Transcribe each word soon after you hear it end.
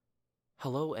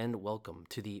Hello and welcome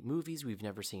to the Movies We've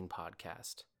Never Seen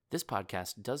podcast. This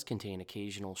podcast does contain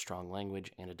occasional strong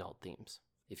language and adult themes.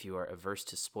 If you are averse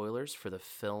to spoilers for the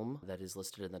film that is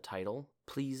listed in the title,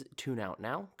 please tune out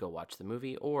now, go watch the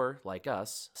movie, or, like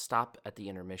us, stop at the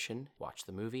intermission, watch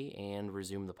the movie, and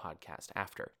resume the podcast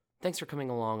after. Thanks for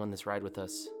coming along on this ride with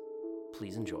us.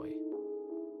 Please enjoy.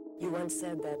 You once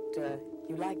said that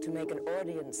you like to make an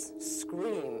audience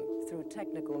scream through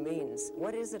technical means.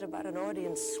 What is it about an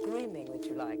audience screaming that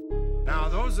you like? Now,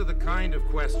 those are the kind of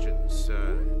questions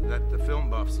that the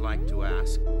film buffs like to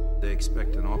ask. They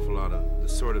expect an awful lot of the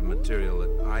sort of material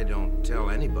that I don't tell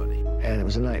anybody. And it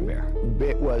was a nightmare.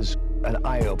 It was an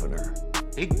eye-opener.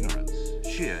 Ignorance,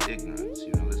 sheer ignorance,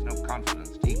 there's no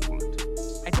confidence to equal it.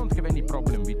 I don't have any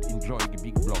problem with enjoying a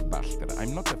big blockbuster.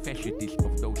 I'm not a fashionist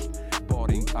of those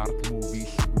boring art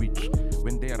movies which,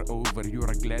 when they are over, you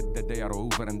are glad that they are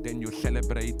over and then you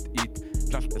celebrate it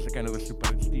just as a kind of a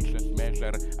superstitious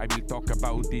measure. I will talk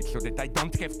about it so that I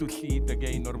don't have to see it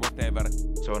again or whatever.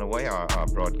 So in a way, our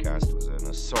broadcast was an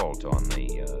assault on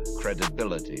the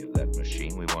credibility of that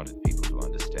machine. We wanted people to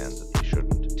understand that they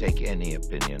shouldn't take any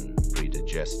opinion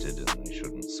pre-digested and they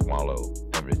shouldn't swallow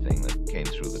everything that came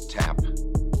through the tap.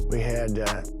 We had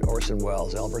Orson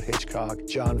Welles, Alfred Hitchcock,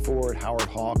 John Ford, Howard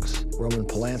Hawks, Roman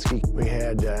Polanski. We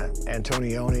had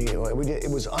Antonioni.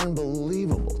 It was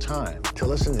unbelievable time to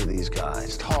listen to these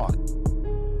guys talk.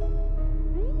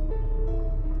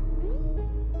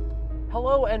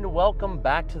 Hello and welcome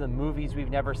back to the Movies We've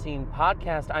Never Seen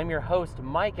podcast. I'm your host,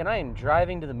 Mike, and I am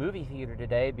driving to the movie theater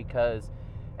today because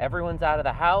everyone's out of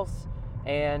the house,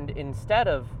 and instead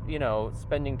of,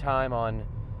 spending time on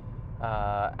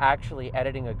actually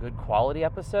editing a good quality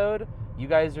episode, you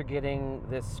guys are getting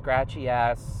this scratchy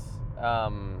ass,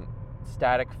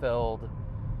 static-filled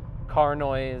car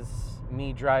noise,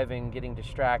 me driving, getting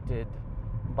distracted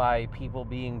by people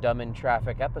being dumb in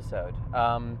traffic episode.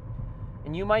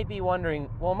 And you might be wondering,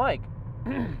 well, Mike,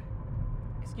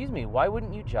 excuse me, why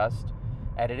wouldn't you just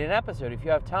edit an episode if you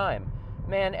have time?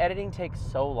 Man, editing takes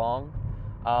so long.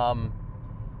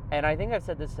 And I think I've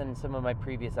said this in some of my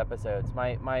previous episodes.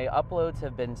 My uploads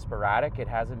have been sporadic. It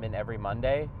hasn't been every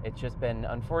Monday. It's just been,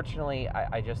 unfortunately,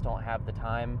 I just don't have the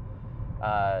time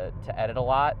to edit a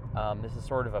lot. This is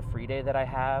sort of a free day that I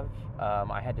have.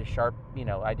 I had to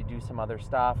I had to do some other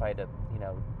stuff. I had to,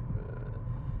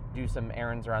 do some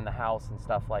errands around the house and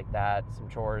stuff like that, some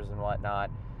chores and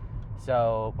whatnot.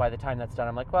 So by the time that's done,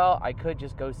 I'm like, well, I could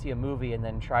just go see a movie and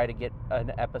then try to get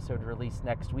an episode released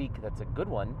next week that's a good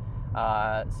one.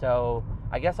 So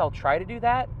I guess I'll try to do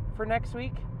that for next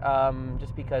week,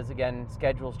 just because, again,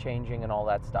 schedule's changing and all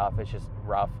that stuff. It's just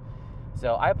rough.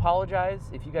 So I apologize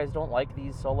if you guys don't like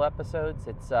these solo episodes.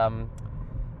 It's,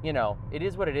 it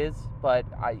is what it is, but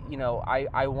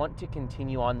I want to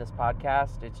continue on this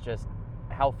podcast. It's just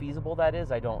how feasible that is,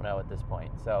 I don't know at this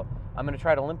point. So I'm going to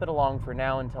try to limp it along for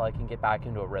now until I can get back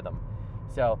into a rhythm.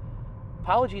 So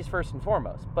apologies first and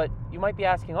foremost, but you might be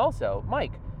asking also,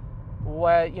 Mike,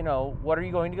 what are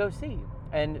you going to go see?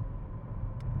 And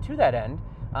to that end,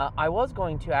 I was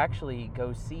going to actually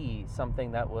go see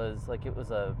something that was it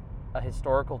was a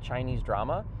historical Chinese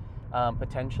drama,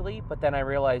 potentially, but then I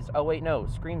realized, oh wait, no,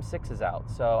 Scream 6 is out,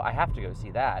 so I have to go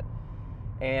see that.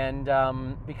 And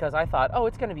because I thought,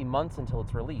 it's going to be months until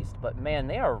it's released, but man,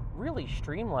 they are really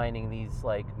streamlining these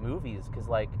movies, because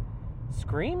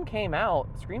Scream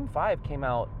 5 came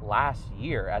out last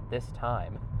year at this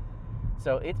time.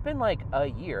 So it's been a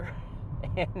year.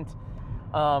 And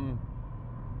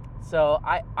so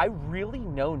I really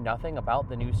know nothing about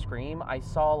the new Scream. I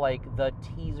saw the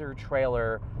teaser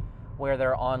trailer where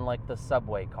they're on the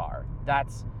subway car.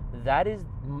 That is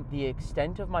the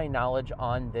extent of my knowledge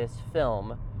on this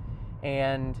film.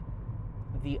 And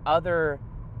the other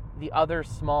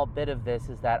small bit of this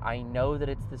is that I know that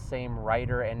it's the same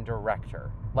writer and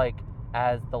director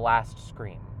as the last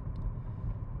Scream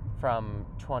from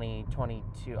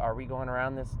 2022. Are we going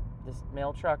around this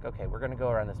mail truck? Okay, we're going to go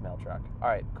around this mail truck. All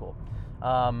right, cool.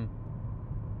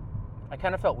 I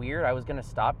kind of felt weird. I was going to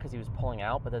stop because he was pulling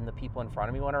out, but then the people in front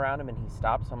of me went around him and he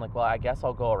stopped. So I'm like, well, I guess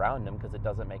I'll go around him because it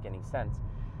doesn't make any sense.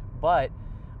 But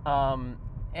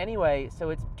anyway, so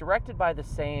it's directed by the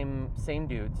same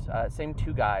dudes, same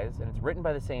two guys, and it's written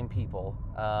by the same people.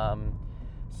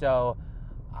 So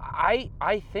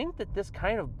I think that this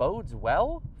kind of bodes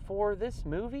well for this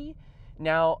movie.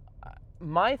 Now,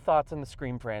 my thoughts on the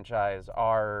Scream franchise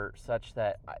are such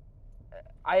that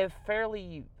I have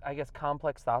fairly,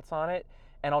 complex thoughts on it,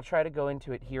 and I'll try to go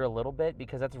into it here a little bit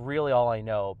because that's really all I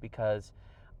know, because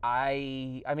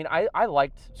I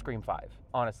liked Scream 5,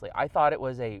 honestly. I thought it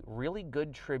was a really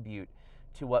good tribute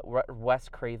to what Wes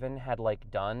Craven had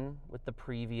like done with the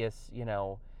previous,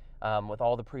 with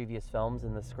all the previous films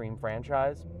in the Scream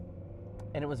franchise.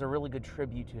 And it was a really good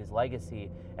tribute to his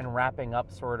legacy and wrapping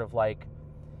up sort of like,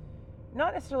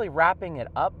 not necessarily wrapping it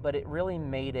up, but it really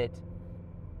made it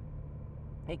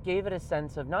gave it a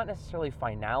sense of not necessarily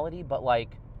finality, but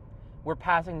like we're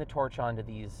passing the torch on to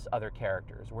these other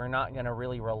characters. We're not going to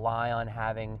really rely on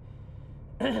having,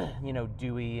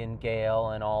 Dewey and Gale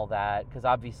and all that, because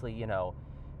obviously,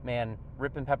 man,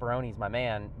 Rip and Pepperoni's my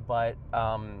man, but,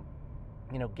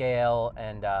 Gale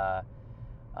and,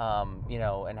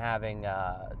 and having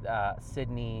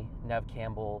Sydney, Neve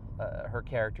Campbell, her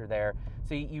character there.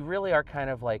 So you really are kind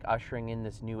of like ushering in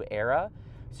this new era.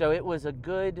 So it was a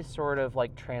good sort of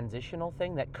like transitional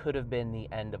thing that could have been the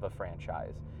end of a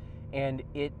franchise. And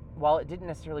while it didn't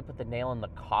necessarily put the nail in the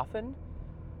coffin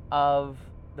of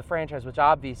the franchise, which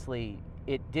obviously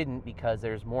it didn't because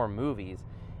there's more movies,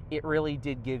 it really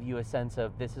did give you a sense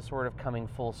of this is sort of coming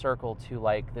full circle to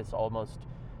like this almost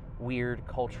weird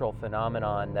cultural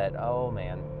phenomenon that, oh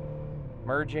man,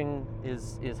 merging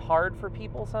is hard for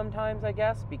people sometimes, I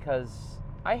guess, because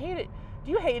I hate it.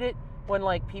 Do you hate it when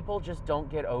like people just don't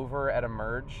get over at a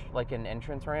merge, like an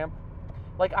entrance ramp?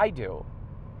 Like I do.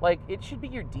 Like it should be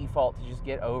your default to just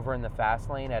get over in the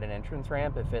fast lane at an entrance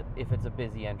ramp if it's a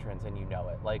busy entrance and you know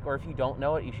it. Like, or if you don't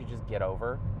know it, you should just get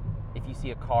over if you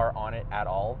see a car on it at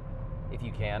all, if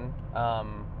you can.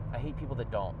 I hate people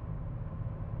that don't.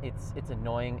 It's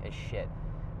annoying as shit.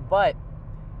 But,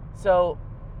 so,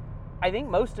 I think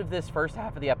most of this first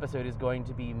half of the episode is going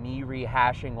to be me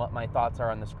rehashing what my thoughts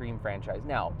are on the Scream franchise.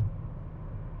 Now,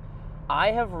 I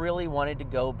have really wanted to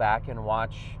go back and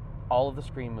watch all of the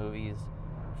Scream movies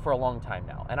for a long time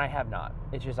now, and I have not.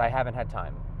 It's just I haven't had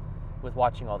time. With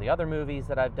watching all the other movies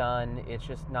that I've done, it's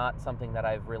just not something that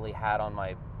I've really had on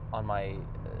my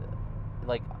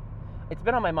like, it's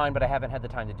been on my mind, but I haven't had the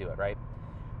time to do it, right?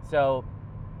 So,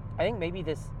 I think maybe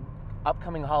this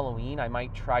upcoming Halloween, I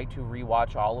might try to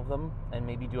rewatch all of them and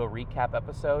maybe do a recap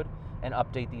episode and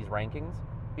update these rankings.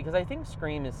 Because I think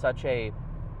Scream is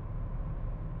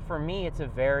for me, it's a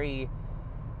very,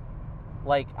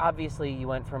 like, obviously you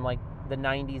went from, like, the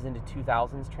 90s into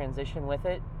 2000s transition with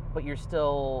it, but you're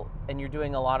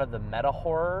doing a lot of the meta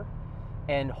horror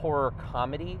and horror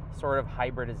comedy sort of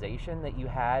hybridization that you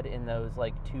had in those,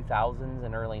 like, 2000s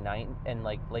and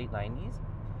late 90s.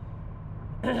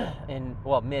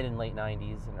 Mid and late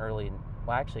 90s and early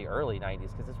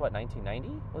 90s, because it's 1990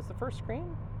 was the first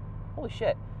Scream? Holy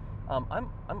shit.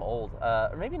 I'm old.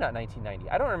 Or maybe not 1990.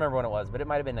 I don't remember when it was, but it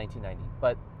might have been 1990.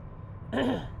 But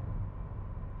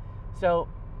so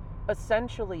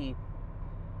essentially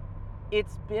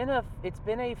it's been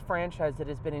a franchise that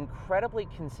has been incredibly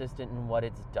consistent in what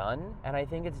it's done, and I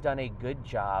think it's done a good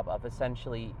job of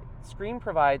essentially Scream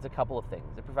provides a couple of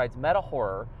things. It provides meta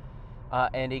horror,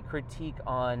 and a critique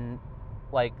on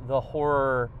like the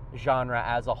horror genre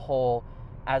as a whole,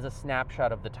 as a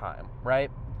snapshot of the time,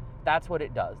 right? That's what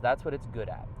it does. That's what it's good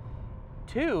at.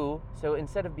 2, so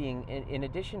instead of being, in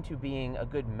addition to being a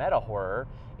good meta horror,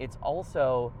 it's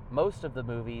also, most of the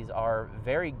movies are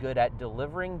very good at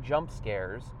delivering jump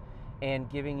scares and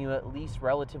giving you at least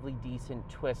relatively decent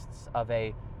twists of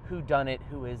a whodunit,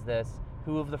 who is this,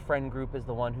 who of the friend group is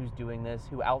the one who's doing this,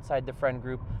 who outside the friend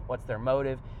group, what's their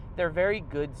motive. They're very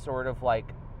good sort of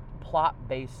like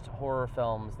plot-based horror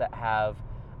films that have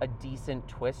a decent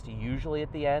twist usually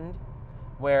at the end,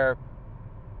 where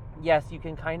yes, you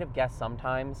can kind of guess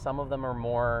sometimes. Some of them are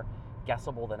more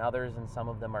guessable than others, and some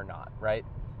of them are not, right?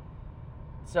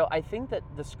 So I think that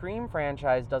the Scream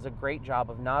franchise does a great job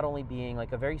of not only being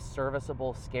like a very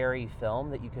serviceable, scary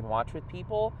film that you can watch with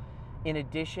people, in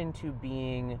addition to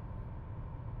being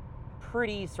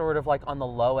pretty sort of like on the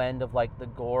low end of like the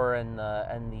gore and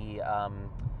the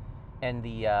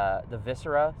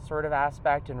viscera sort of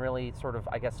aspect, and really sort of,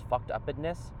 I guess, fucked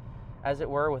upness, as it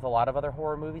were, with a lot of other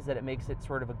horror movies, that it makes it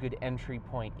sort of a good entry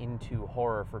point into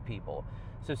horror for people.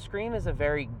 So Scream is a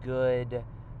very good,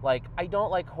 like, I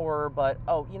don't like horror, but,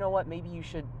 oh, you know what, maybe you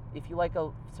should, if you like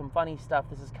some funny stuff,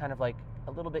 this is kind of like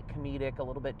a little bit comedic, a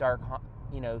little bit dark,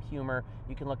 humor,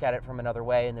 you can look at it from another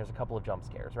way, and there's a couple of jump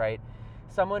scares, right?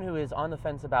 Someone who is on the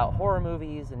fence about horror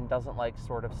movies and doesn't like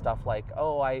sort of stuff like,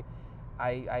 oh, I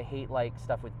hate like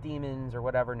stuff with demons or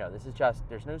whatever. No, this is just,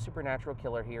 there's no supernatural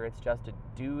killer here. It's just a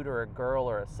dude or a girl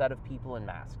or a set of people in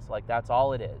masks. Like, that's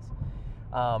all it is.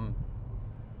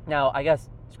 Now, I guess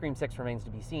Scream 6 remains to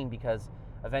be seen, because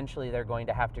eventually they're going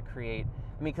to have to create,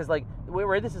 because like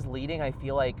where this is leading, I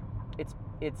feel like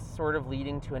it's sort of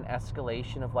leading to an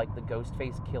escalation of like the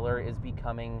Ghostface killer is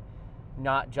becoming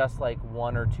not just like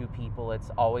one or two people. It's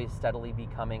always steadily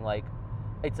becoming like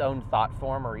its own thought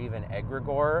form or even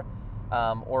egregore,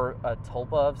 or a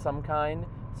tulpa of some kind.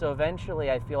 So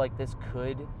eventually I feel like this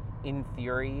could, in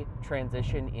theory,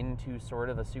 transition into sort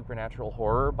of a supernatural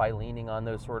horror by leaning on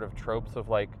those sort of tropes of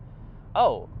like,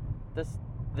 oh, this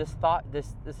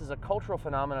is a cultural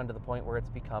phenomenon to the point where it's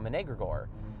become an egregore,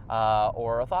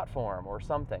 or a thought form or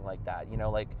something like that, and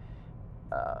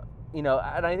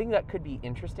I think that could be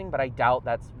interesting, but I doubt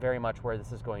that's very much where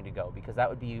this is going to go, because that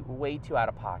would be way too out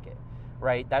of pocket,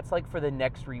 right? That's like for the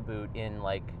next reboot in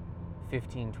like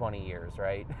 15, 20 years,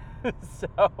 right?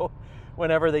 So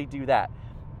whenever they do that.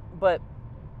 But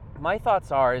my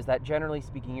thoughts is that generally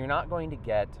speaking, you're not going to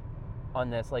get on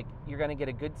this, like, you're going to get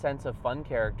a good sense of fun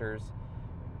characters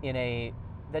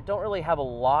that don't really have a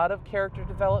lot of character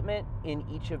development in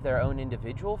each of their own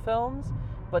individual films,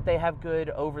 but they have good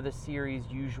over the series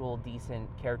usual decent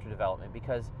character development,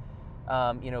 because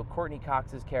Courtney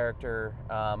Cox's character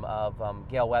of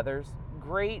Gale Weathers,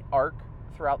 great arc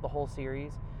throughout the whole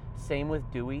series. Same with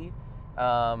Dewey.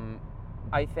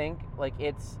 I think like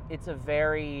it's a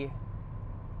very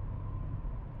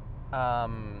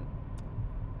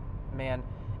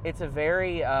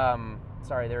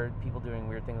sorry, there are people doing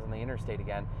weird things on the interstate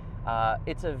again.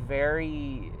 It's a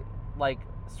very like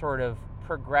sort of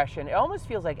progression. It almost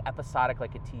feels like episodic,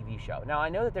 like a TV show. Now I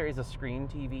know that there is a Scream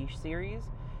TV series,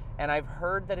 and I've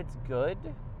heard that it's good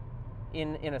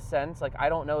in a sense. Like I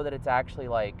don't know that it's actually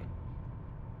like,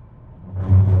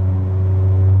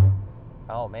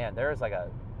 oh man, there's like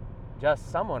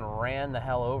someone ran the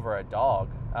hell over a dog.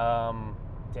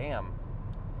 Damn.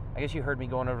 I guess you heard me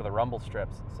going over the rumble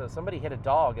strips. So somebody hit a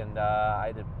dog, and I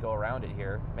had to go around it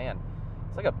here. Man,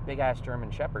 it's like a big-ass German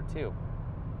Shepherd, too.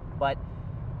 But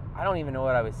I don't even know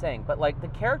what I was saying. But, like, the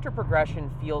character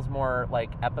progression feels more,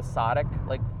 like, episodic,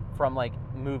 like, from, like,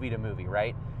 movie to movie,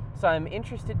 right? So I'm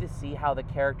interested to see how the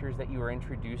characters that you were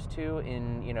introduced to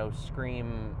in,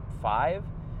 Scream 5,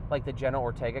 like the Jenna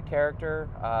Ortega character,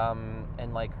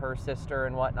 and, like, her sister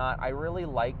and whatnot, I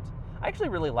actually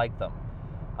really liked them.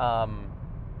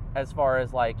 As far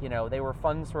as like, they were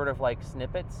fun sort of like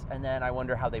snippets, and then I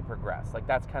wonder how they progress. Like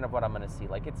that's kind of what I'm going to see.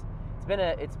 Like it's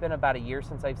been about a year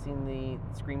since I've seen the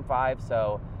Scream 5,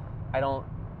 so I don't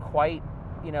quite,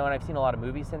 and I've seen a lot of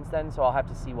movies since then, so I'll have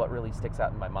to see what really sticks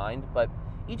out in my mind. But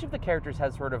each of the characters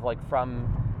has sort of like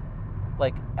from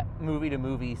like movie to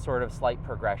movie sort of slight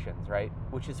progressions, right?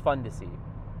 Which is fun to see.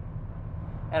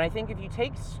 And I think if you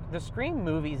take the Scream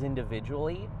movies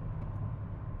individually,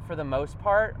 for the most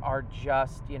part, are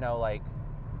just, are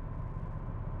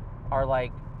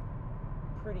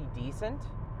pretty decent.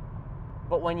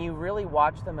 But when you really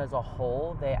watch them as a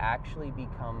whole, they actually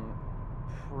become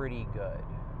pretty good.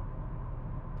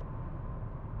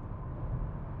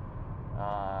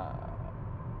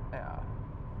 Yeah.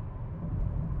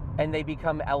 And they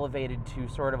become elevated to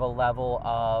sort of a level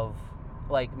of,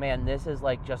 like, man, this is,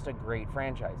 like, just a great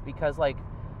franchise. Because, like,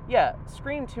 yeah,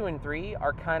 Scream 2 and 3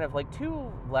 are kind of, like,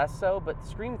 2 less so, but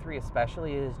Scream 3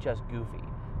 especially is just goofy.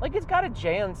 Like, it's got a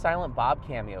Jay and Silent Bob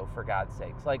cameo, for God's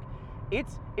sakes. Like,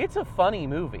 it's a funny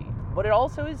movie, but it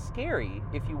also is scary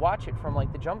if you watch it from,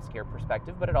 like, the jump scare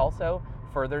perspective, but it also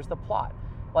furthers the plot.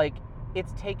 Like,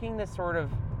 it's taking this sort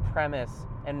of premise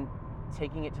and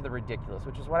taking it to the ridiculous,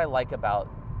 which is what I like about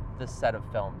this set of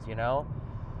films,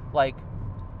 Like,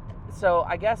 so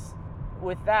I guess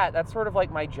with that's sort of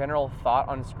like my general thought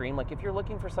on Scream. Like, if you're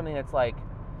looking for something that's like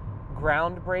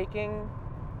groundbreaking,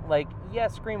 like, yeah,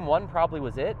 Scream 1 probably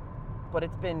was it, but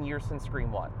it's been years since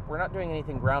Scream 1. We're not doing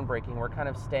anything groundbreaking. We're kind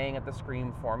of staying at the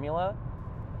Scream formula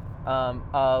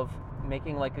of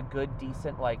making like a good,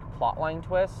 decent like plotline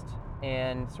twist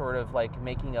and sort of like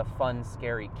making a fun,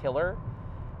 scary killer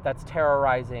that's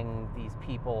terrorizing these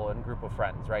people and group of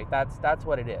friends, right? That's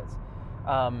what it is.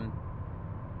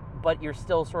 But you're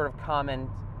still sort of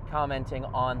commenting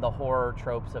on the horror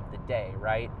tropes of the day,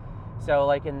 right? So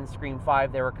like in Scream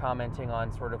 5, they were commenting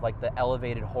on sort of like the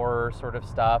elevated horror sort of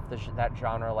stuff, that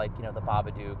genre, like, the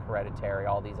Babadook, Hereditary,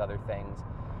 all these other things,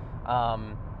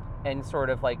 and sort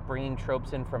of like bringing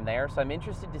tropes in from there. So I'm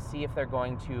interested to see if they're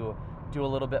going to do a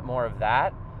little bit more of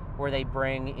that, where they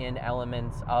bring in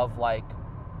elements of like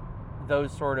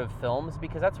those sort of films,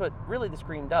 because that's what really the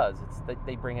Scream does. It's that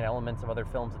they bring in elements of other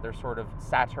films that they're sort of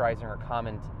satirizing or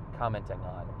commenting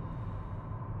on.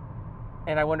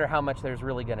 And I wonder how much there's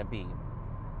really going to be.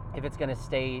 If it's going to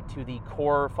stay to the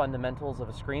core fundamentals of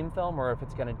a Scream film, or if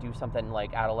it's going to do something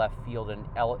like out of left field and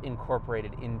incorporate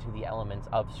it into the elements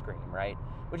of Scream, right?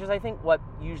 Which is, I think, what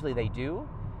usually they do.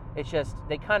 It's just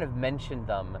they kind of mentioned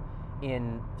them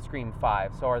in Scream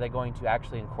 5. So are they going to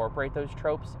actually incorporate those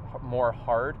tropes more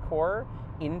hardcore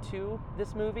into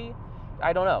this movie?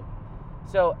 I don't know.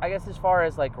 So I guess as far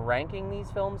as like ranking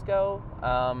these films go,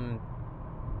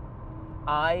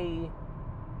 I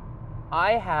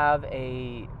have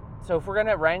a, so if we're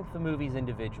gonna rank the movies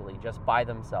individually, just by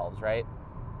themselves, right?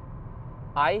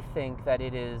 I think that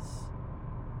it is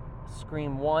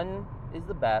Scream 1 is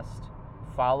the best,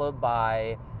 followed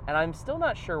by, and I'm still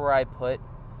not sure where I put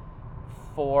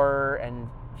 4 and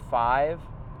 5.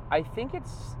 I think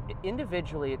it's,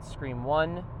 individually, it's Scream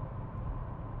 1,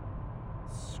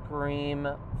 Scream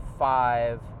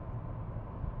 5,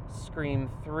 Scream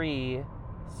 3,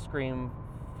 Scream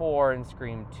 4, and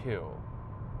Scream 2.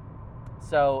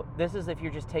 So this is if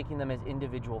you're just taking them as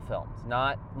individual films,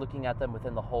 not looking at them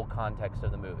within the whole context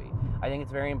of the movie. I think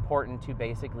it's very important to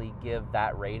basically give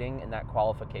that rating and that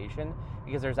qualification,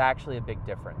 because there's actually a big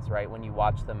difference, right, when you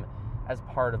watch them as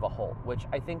part of a whole, which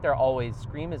I think they're always,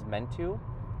 Scream is meant to,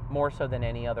 more so than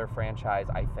any other franchise,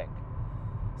 I think.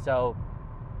 So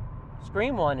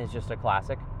Scream 1 is just a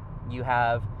classic. You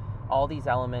have all these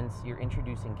elements, you're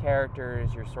introducing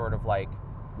characters, you're sort of like,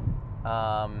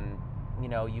 you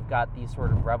know, you've got these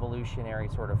sort of revolutionary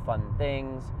sort of fun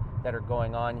things that are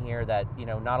going on here that, you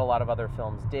know, not a lot of other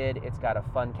films did. It's got a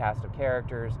fun cast of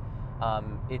characters.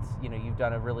 It's, you know, you've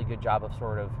done a really good job of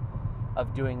sort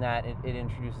of doing that. It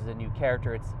introduces a new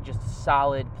character. It's just a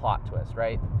solid plot twist,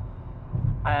 right?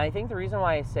 I think the reason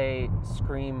why I say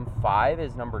Scream 5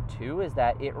 is number 2 is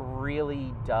that it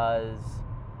really does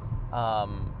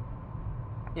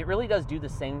do the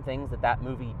same things that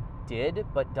movie did,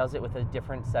 but does it with a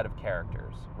different set of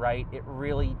characters, right? It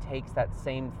really takes that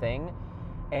same thing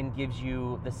and gives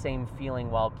you the same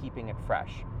feeling while keeping it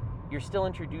fresh. You're still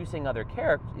introducing other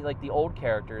characters, like the old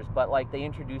characters, but like they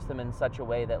introduce them in such a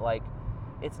way that like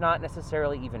it's not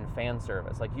necessarily even fan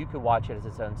service. Like you could watch it as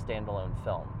its own standalone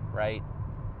film, right?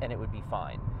 And it would be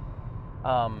fine.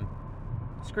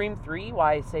 Scream 3,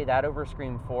 why I say that over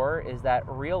Scream 4 is that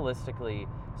realistically,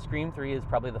 Scream 3 is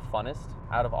probably the funnest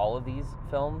out of all of these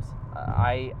films.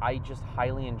 I just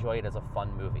highly enjoy it as a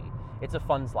fun movie. It's a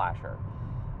fun slasher.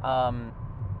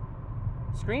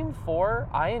 Scream 4,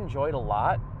 I enjoyed a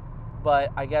lot,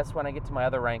 but I guess when I get to my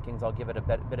other rankings, I'll give it a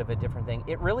bit of a different thing.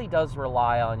 It really does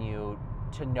rely on you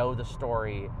to know the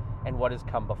story and what has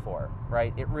come before,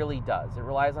 right? It really does. It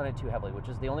relies on it too heavily, which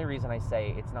is the only reason I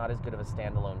say it's not as good of a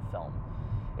standalone film,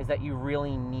 is that you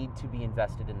really need to be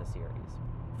invested in the series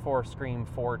for Scream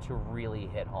 4 to really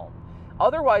hit home.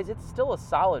 Otherwise, it's still a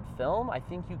solid film. I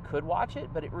think you could watch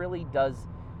it, but it really does,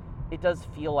 it does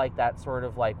feel like that sort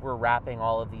of like we're wrapping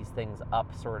all of these things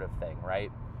up sort of thing,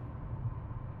 right?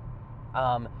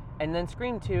 And then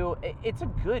Scream 2, it's a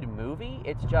good movie.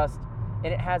 It's just,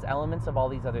 and it has elements of all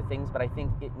these other things, but I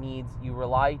think it needs, you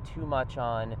rely too much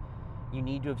on, you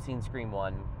need to have seen Scream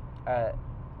 1.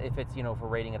 If it's, you know, for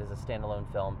rating it as a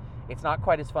standalone film. It's not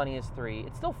quite as funny as 3.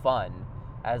 It's still fun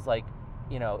as like,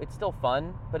 you know, it's still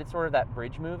fun, but it's sort of that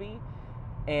bridge movie.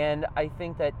 And I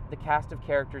think that the cast of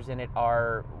characters in it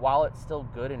are, while it's still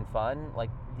good and fun, like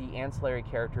the ancillary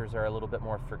characters are a little bit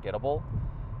more forgettable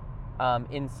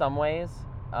in some ways.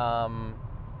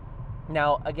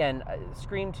 Now, again,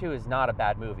 Scream 2 is not a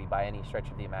bad movie by any stretch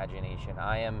of the imagination.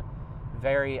 I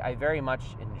very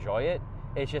much enjoy it.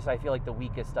 It's just I feel like the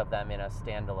weakest of them in a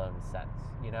standalone sense,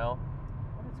 you know?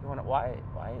 What is going on? Why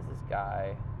is this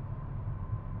guy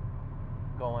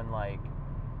going like,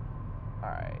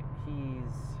 alright,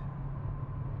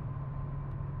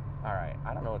 alright,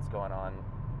 I don't know what's going on.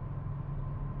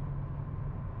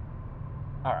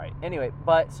 Alright, anyway,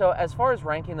 but so as far as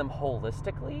ranking them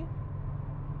holistically,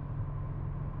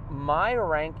 my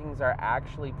rankings are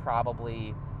actually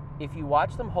probably, if you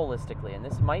watch them holistically, and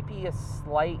this might be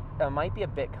a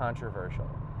bit controversial,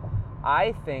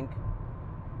 I think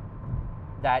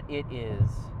that it is,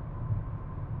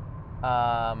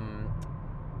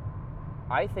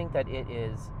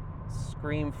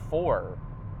 Scream 4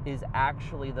 is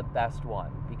actually the best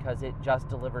one, because it just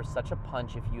delivers such a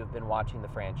punch if you have been watching the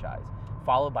franchise,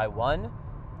 followed by 1,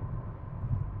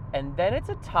 and then it's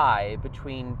a tie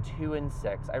between 2 and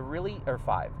 6.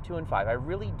 2 and 5. I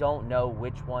really don't know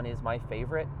which one is my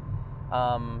favorite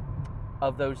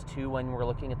of those two when we're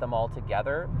looking at them all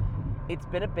together. It's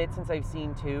been a bit since I've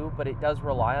seen 2, but it does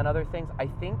rely on other things. I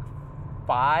think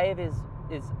 5 is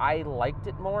I liked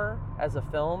it more as a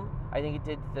film. I think it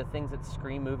did the things that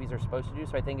Scream movies are supposed to do.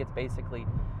 So I think it's basically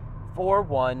 4,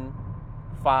 1,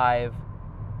 5,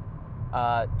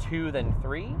 2, then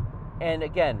 3. And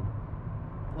again,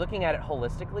 looking at it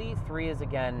holistically, 3 is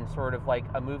again sort of like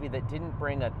a movie that didn't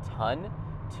bring a ton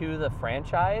to the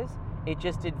franchise. It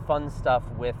just did fun stuff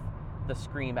with the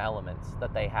Scream elements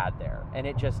that they had there, and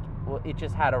it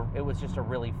was just a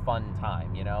really fun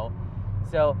time, you know.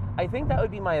 So I think that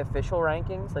would be my official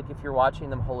rankings, like if you're watching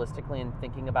them holistically and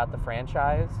thinking about the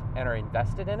franchise and are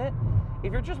invested in it.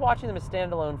 If you're just watching them as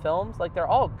standalone films, like they're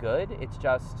all good. It's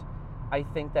just, I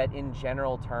think that in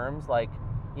general terms, like,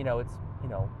 it's,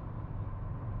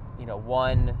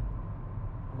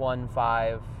 1,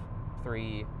 5,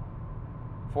 3,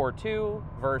 4, 2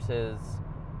 versus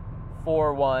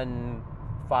 4, 1,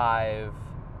 5,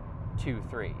 2,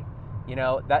 3.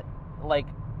 That, like,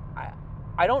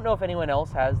 I don't know if anyone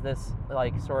else has this,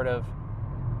 like, sort of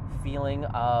feeling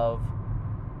of,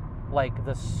 like,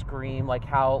 the Scream, like,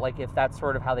 how, like, if that's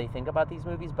sort of how they think about these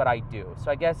movies, but I do.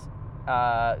 So I guess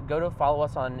go to follow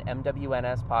us on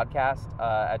MWNS Podcast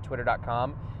at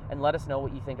twitter.com and let us know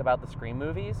what you think about the Scream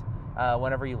movies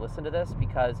whenever you listen to this,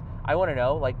 because I want to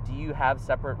know, like, do you have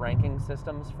separate ranking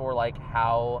systems for, like,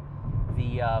 how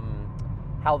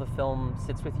the film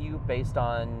sits with you based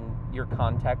on your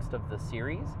context of the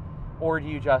series? Or do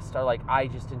you just are like, I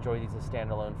just enjoy these as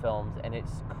standalone films, and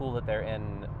it's cool that they're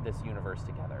in this universe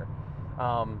together?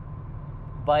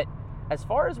 But as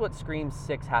far as what Scream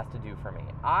 6 has to do for me,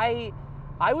 I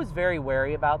was very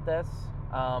wary about this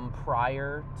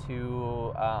prior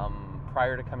to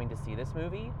coming to see this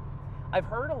movie. I've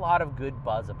heard a lot of good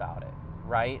buzz about it,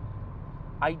 right?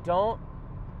 I don't,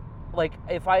 like,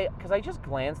 because I just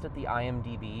glanced at the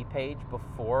IMDb page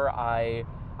before I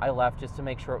left just to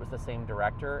make sure it was the same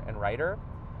director and writer,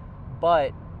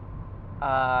 but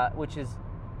which is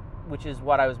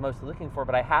what I was mostly looking for.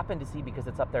 But I happened to see, because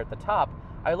it's up there at the top,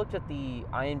 I looked at the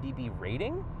IMDb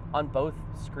rating on both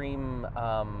Scream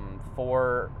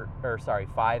 5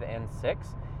 and 6,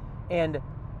 and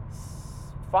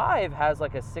 5 has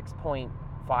like a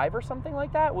 6.5 or something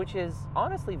like that, which is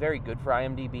honestly very good for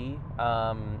IMDb.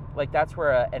 Like, that's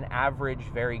where an average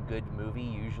very good movie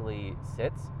usually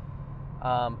sits.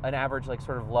 An average, like,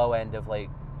 sort of low end of, like,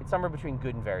 it's somewhere between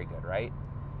good and very good, right?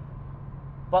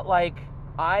 But, like,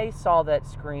 I saw that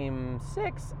Scream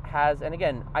 6 has, and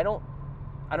again, I don't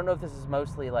know if this is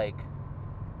mostly, like,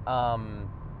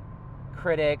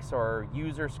 critics or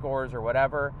user scores or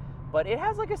whatever, but it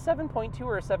has, like, a 7.2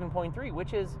 or a 7.3,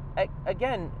 which is,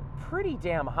 again, pretty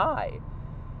damn high.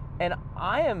 And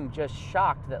I am just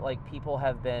shocked that, like, people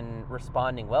have been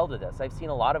responding well to this. I've seen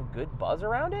a lot of good buzz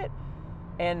around it,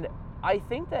 and I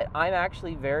think that I'm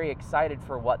actually very excited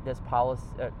for what this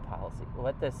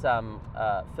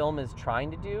film is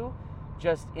trying to do,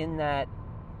 just in that,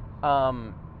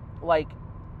 like,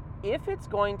 if it's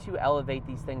going to elevate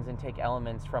these things and take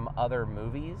elements from other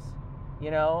movies,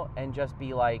 and just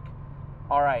be like,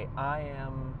 all right,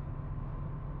 I'm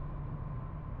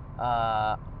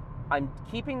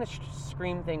keeping the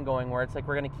Scream thing going, where it's like,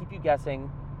 we're going to keep you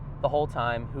guessing the whole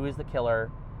time who is the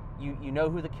killer. You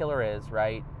know who the killer is,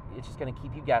 right? It's just going to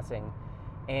keep you guessing.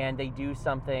 And they do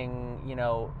something,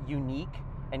 unique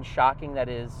and shocking that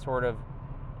is sort of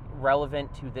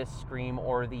relevant to this Scream,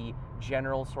 or the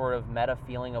general sort of meta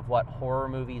feeling of what horror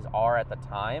movies are at the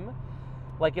time.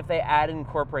 Like, if they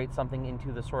incorporate something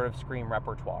into the sort of Scream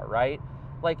repertoire, right?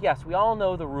 Like, yes, we all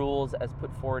know the rules as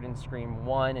put forward in Scream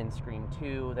 1 and Scream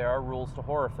 2. There are rules to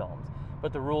horror films.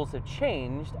 But the rules have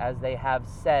changed, as they have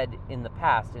said in the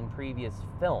past in previous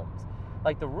films.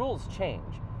 Like, the rules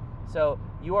change. So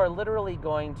you are literally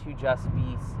going to just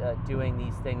be doing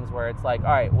these things where it's like,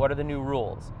 all right, what are the new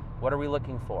rules? What are we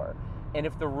looking for? And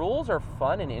if the rules are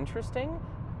fun and interesting,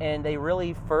 and they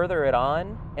really further it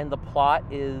on, and the plot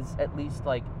is at least,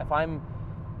 like,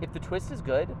 if the twist is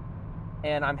good,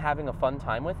 and I'm having a fun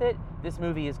time with it, this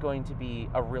movie is going to be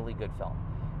a really good film.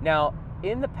 Now,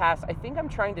 in the past, I think I'm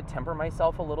trying to temper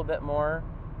myself a little bit more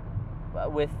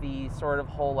with the sort of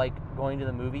whole, like, going to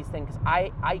the movies thing, because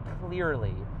I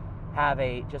clearly have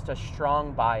just a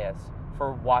strong bias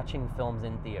for watching films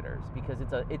in theaters, because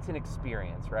it's an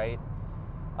experience, right?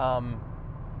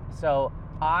 So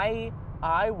I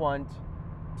want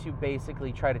to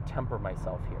basically try to temper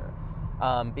myself here,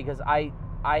 because I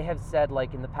have said,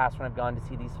 like, in the past when I've gone to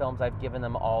see these films, I've given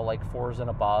them all, like, 4s and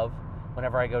above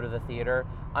whenever I go to the theater.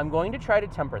 I'm going to try to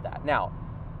temper that. Now,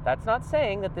 that's not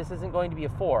saying that this isn't going to be a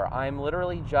 4. I'm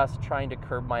literally just trying to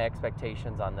curb my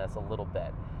expectations on this a little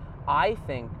bit. I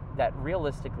think that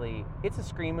realistically, it's a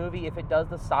Scream movie. If it does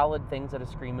the solid things that a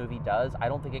Scream movie does, I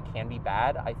don't think it can be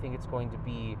bad. I think it's going to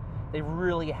be, they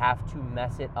really have to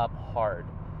mess it up hard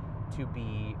to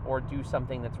be, or do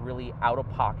something that's really out of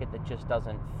pocket that just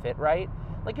doesn't fit right.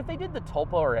 Like, if they did the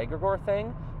Tulpa or Egregore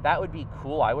thing, that would be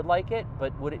cool. I would like it,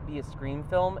 but would it be a Scream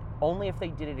film? Only if they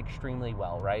did it extremely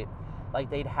well, right? Like,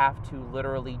 they'd have to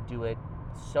literally do it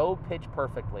so pitch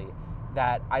perfectly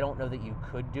that I don't know that you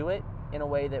could do it in a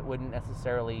way that wouldn't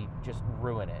necessarily just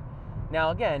ruin it.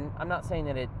 Now, again, I'm not saying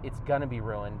that it's going to be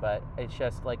ruined, but it's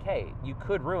just like, hey, you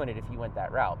could ruin it if you went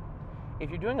that route. If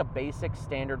you're doing a basic,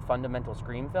 standard, fundamental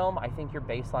Scream film, I think your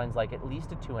baseline's like at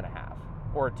least a 2.5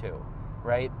 or a 2,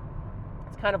 right?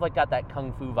 It's kind of like got that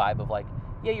kung fu vibe of like,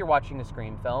 yeah, you're watching a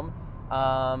Scream film,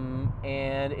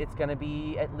 and it's going to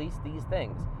be at least these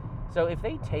things. So if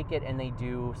they take it and they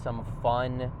do some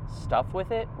fun stuff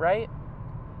with it, right?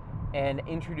 And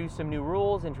introduce some new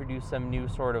rules, introduce some new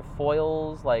sort of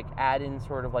foils, like add in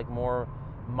sort of like more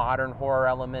modern horror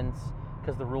elements,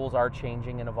 because the rules are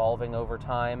changing and evolving over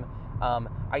time.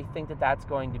 I think that that's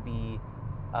going to be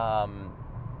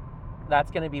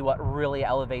what really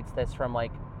elevates this from,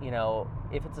 like, you know,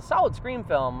 if it's a solid Scream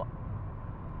film,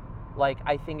 like,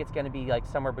 I think it's going to be like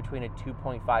somewhere between a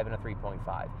 2.5 and a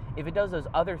 3.5. If it does those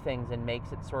other things and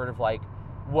makes it sort of like,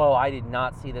 whoa, I did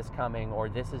not see this coming, or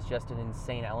this is just an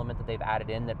insane element that they've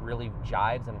added in that really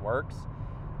jives and works,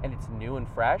 and it's new and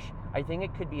fresh, I think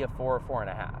it could be a 4 or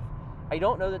 4.5. I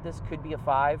don't know that this could be a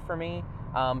 5 for me.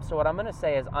 So what I'm going to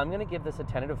say is I'm going to give this a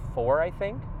tentative 4, I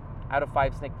think, out of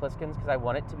 5 Snake Plisskens, because I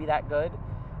want it to be that good.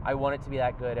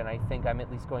 And I think I'm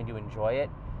at least going to enjoy it.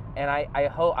 And I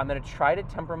hope I'm going to try to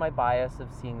temper my bias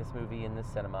of seeing this movie in the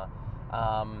cinema.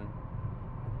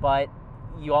 But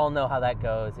you all know how that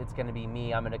goes. It's going to be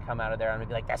me. I'm going to come out of there. I'm going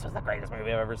to be like, this was the greatest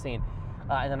movie I've ever seen.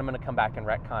 And then I'm going to come back and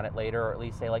retcon it later, or at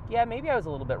least say, like, yeah, maybe I was a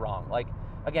little bit wrong. Like,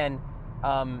 again,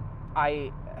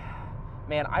 I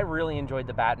really enjoyed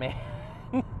The Batman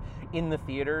in the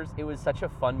theaters. It was such a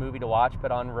fun movie to watch,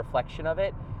 but on reflection of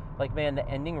it, like, man, the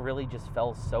ending really just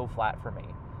fell so flat for me.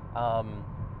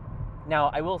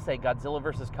 Now, I will say Godzilla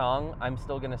vs. Kong, I'm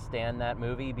still going to stand that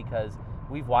movie because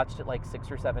we've watched it like 6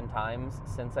 or 7 times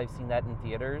since I've seen that in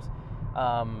theaters,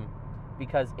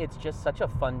 because it's just such a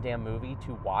fun damn movie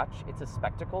to watch. It's a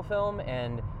spectacle film,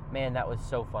 and man, that was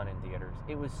so fun in theaters.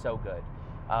 It was so good.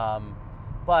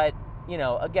 But, you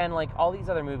know, again, like all these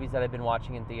other movies that I've been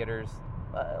watching in theaters,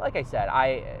 like I said,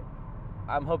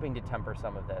 I'm hoping to temper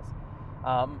some of this.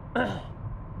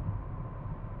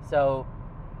 So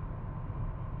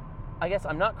I guess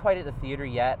I'm not quite at the theater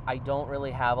yet. I don't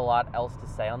really have a lot else to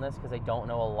say on this because I don't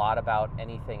know a lot about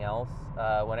anything else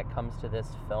when it comes to this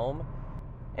film.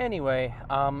 Anyway,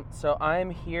 so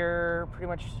I'm here pretty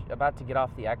much about to get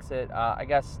off the exit. I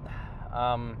guess,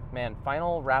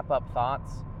 final wrap-up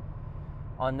thoughts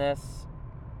on this,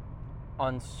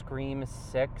 on Scream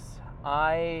 6.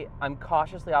 I'm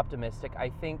cautiously optimistic. I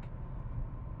think,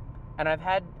 and I've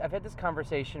had this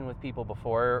conversation with people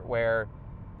before where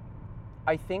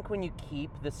I think when you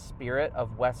keep the spirit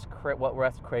of what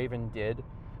Wes Craven did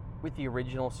with the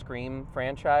original Scream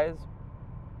franchise,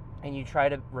 and you try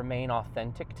to remain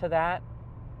authentic to that,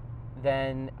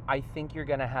 then I think you're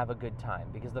going to have a good time.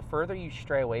 Because the further you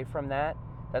stray away from that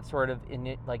sort of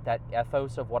like that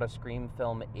ethos of what a Scream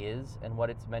film is and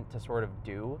what it's meant to sort of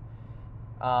do,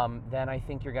 then I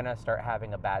think you're going to start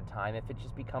having a bad time if it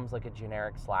just becomes like a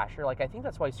generic slasher. Like, I think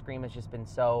that's why Scream has just been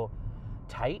so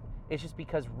tight. It's just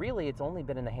because really it's only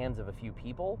been in the hands of a few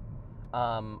people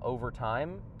over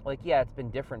time. Like, yeah, it's been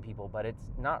different people, but it's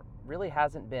not really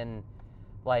hasn't been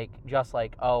like just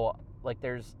like, oh, like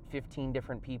there's 15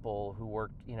 different people who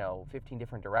worked, 15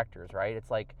 different directors, right?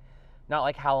 It's like not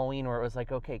like Halloween where it was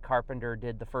like, okay, Carpenter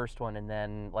did the first one and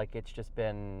then like it's just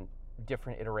been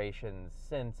different iterations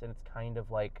since, and it's kind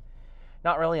of like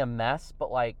not really a mess,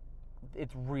 but like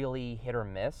it's really hit or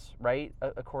miss, right?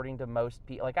 According to most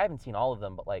people. Like, I haven't seen all of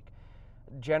them, but like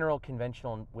general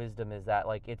conventional wisdom is that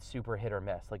like it's super hit or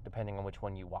miss, like depending on which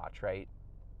one you watch, right?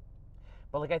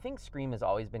 But like I think Scream has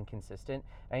always been consistent.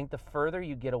 I think the further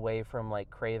you get away from like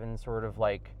Craven's sort of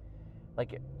like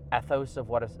ethos of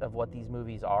what these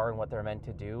movies are and what they're meant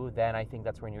to do, then I think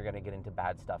that's when you're going to get into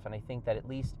bad stuff. And I think that at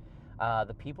least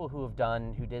the people who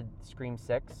did Scream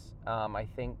 6, I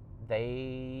think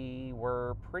they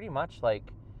were pretty much like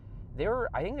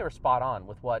I think they were spot on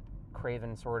with what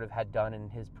Craven sort of had done in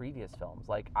his previous films.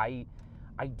 Like I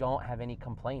don't have any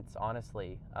complaints,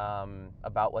 honestly,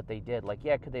 about what they did. Like,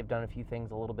 yeah, could they have done a few things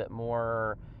a little bit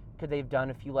more? Could they have done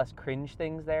a few less cringe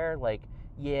things there? Like,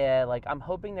 yeah, like I'm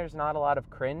hoping there's not a lot of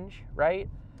cringe, right?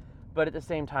 But at the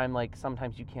same time, like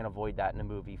sometimes you can't avoid that in a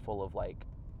movie full of like,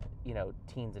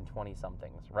 teens and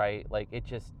 20-somethings, right? Like it's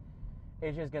just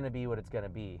going to be what it's going to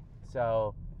be.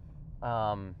 So,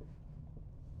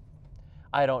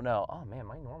 I don't know. Oh man,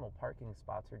 my normal parking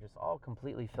spots are just all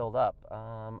completely filled up.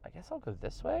 I guess I'll go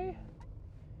this way.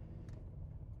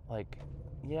 Like,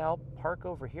 yeah, I'll park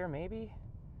over here maybe.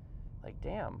 Like,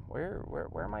 damn, where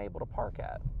am I able to park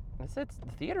at? The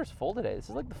theater's full today. This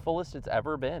is like the fullest it's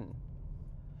ever been.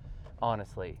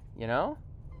 Honestly,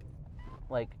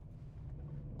 Like,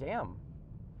 damn.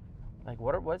 Like,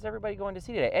 what's everybody going to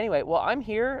see today? Anyway, well, I'm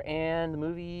here, and the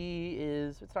movie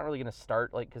it's not really going to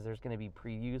start, like, because there's going to be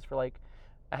previews for, like,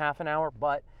 a half an hour,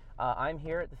 but I'm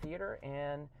here at the theater,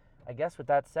 and I guess with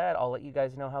that said, I'll let you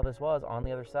guys know how this was on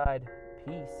the other side.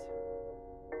 Peace.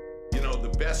 You know,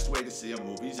 the best way to see a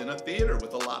movie is in a theater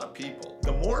with a lot of people.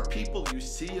 The more people you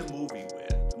see a movie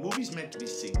with, the movie's meant to be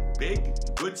seen big,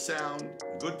 good sound,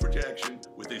 good projection,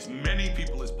 with as many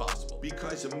people as possible,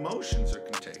 because emotions are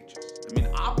contagious. I mean,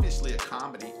 obviously a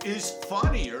comedy is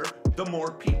funnier the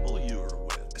more people you're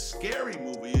with. A scary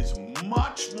movie is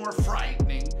much more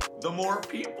frightening the more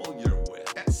people you're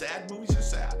with. And sad movies are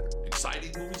sadder.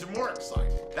 Exciting movies are more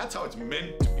exciting. That's how it's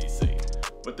meant to be seen.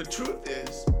 But the truth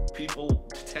is, people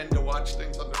tend to watch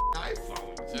things on their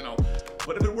iPhones, you know.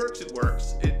 But if it works, it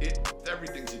works.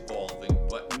 Everything's evolving,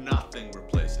 but nothing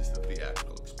replaces the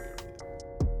theatrical experience.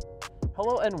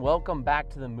 Hello and welcome back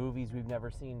to the Movies We've Never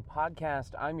Seen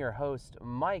podcast. I'm your host,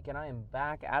 Mike, and I am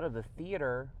back out of the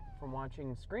theater from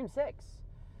watching Scream 6.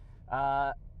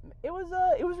 It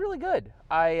was really good.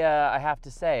 I have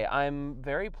to say, I'm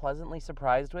very pleasantly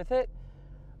surprised with it.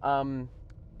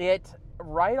 It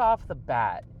right off the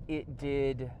bat, it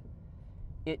did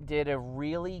a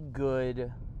really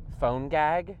good phone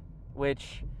gag,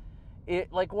 which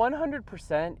it like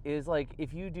 100% is like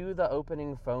if you do the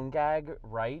opening phone gag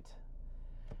right.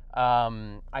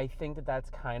 I think that's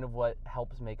kind of what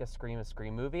helps make a Scream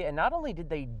movie. And not only did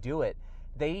they do it,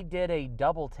 they did a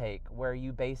double take where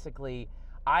you basically,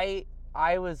 I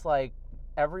was like,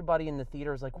 everybody in the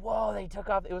theater was like, whoa, they took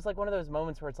off. It was like one of those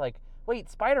moments where it's like, wait,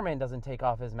 Spider-Man doesn't take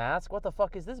off his mask. What the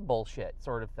fuck is this bullshit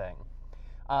sort of thing?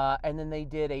 And then they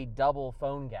did a double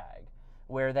phone gag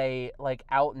where they like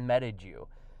out-meted you.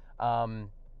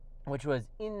 Which was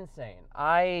insane.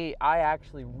 I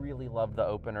actually really loved the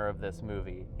opener of this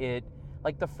movie. It,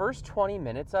 like, the first 20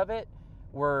 minutes of it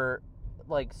were,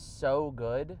 like, so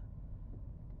good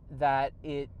that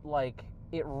it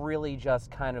really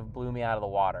just kind of blew me out of the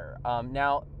water.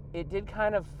 Now, it did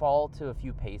kind of fall to a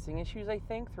few pacing issues, I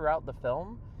think, throughout the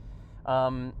film.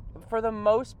 For the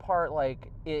most part,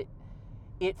 like, it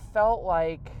felt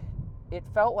like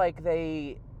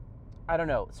they... I don't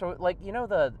know. So, like, you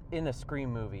know, in a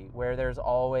Scream movie where there's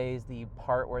always the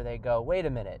part where they go, wait a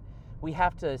minute, we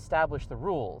have to establish the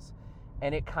rules.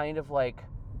 And it kind of like,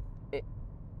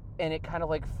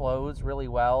 flows really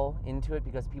well into it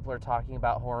because people are talking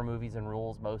about horror movies and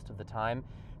rules most of the time.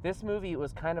 This movie, it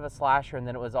was kind of a slasher, and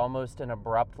then it was almost an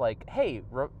abrupt, like, hey,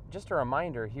 just a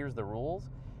reminder, here's the rules.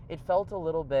 It felt a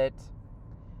little bit,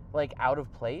 like, out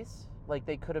of place. Like,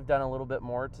 they could have done a little bit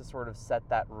more to sort of set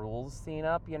that rules scene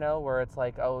up, you know, where it's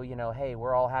like, oh, you know, hey,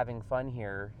 we're all having fun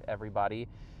here, everybody.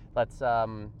 Let's,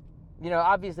 you know,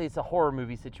 obviously it's a horror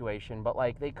movie situation, but,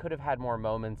 like, they could have had more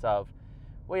moments of,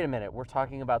 wait a minute, we're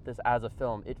talking about this as a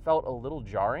film. It felt a little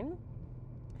jarring.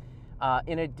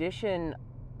 In addition,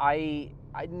 I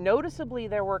noticeably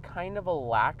there were kind of a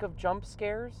lack of jump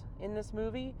scares in this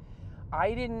movie.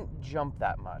 I didn't jump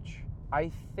that much.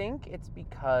 I think it's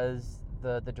because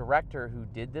the director who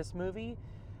did this movie,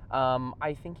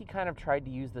 I think he kind of tried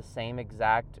to use the same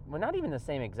exact, well, not even the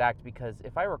same exact, because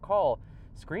if I recall,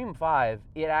 Scream 5,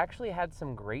 it actually had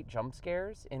some great jump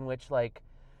scares in which, like,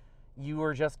 you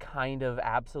were just kind of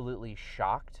absolutely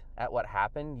shocked at what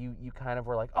happened. You kind of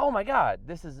were like, oh my God,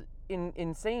 this is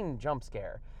insane jump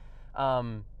scare.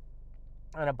 And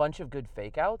a bunch of good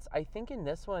fake outs. I think in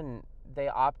this one, they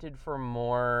opted for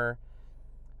more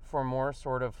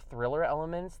sort of thriller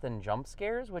elements than jump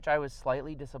scares, which I was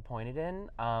slightly disappointed in.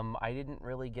 I didn't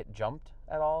really get jumped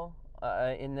at all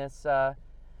in this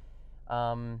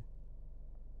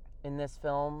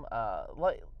film.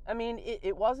 I mean,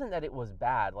 it wasn't that it was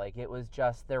bad. Like, it was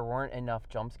just there weren't enough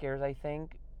jump scares, I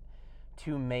think,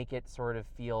 to make it sort of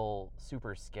feel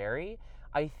super scary.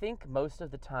 I think most of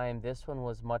the time this one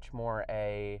was much more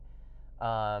a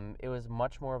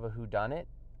whodunit.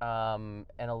 And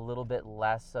a little bit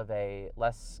less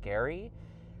scary.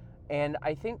 And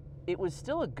I think it was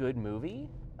still a good movie,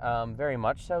 very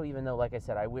much so, even though, like I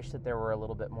said, I wish that there were a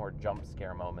little bit more jump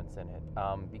scare moments in it,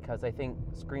 because I think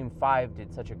Scream 5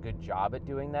 did such a good job at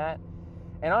doing that.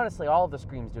 And honestly, all of the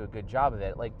Screams do a good job of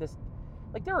it. Like,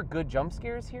 there were good jump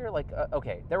scares here. Like,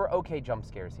 there were okay jump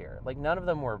scares here. Like, none of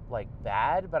them were, like,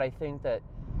 bad, but I think that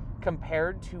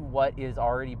compared to what is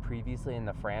already previously in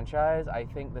the franchise, I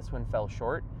think this one fell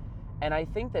short. And I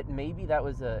think that maybe that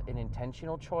was an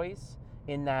intentional choice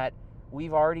in that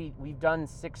we've done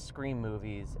 6 Scream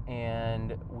movies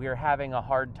and we're having a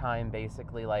hard time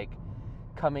basically like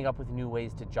coming up with new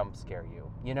ways to jump scare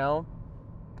you, you know?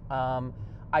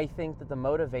 I think that the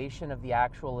motivation of the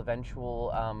actual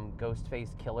eventual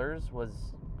Ghostface killers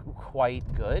was quite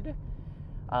good.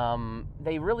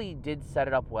 They really did set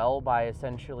it up well by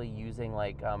essentially using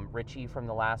like Richie from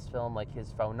the last film, like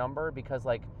his phone number, because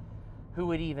like who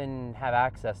would even have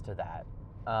access to that?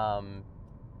 And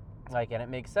it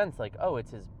makes sense, like, oh,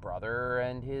 it's his brother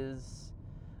and his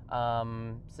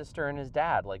sister and his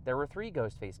dad. Like, there were 3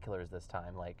 Ghostface killers this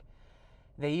time. Like,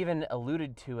 they even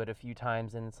alluded to it a few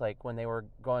times, and it's like when they were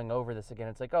going over this again,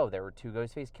 it's like, oh, there were 2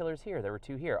 Ghostface killers here, there were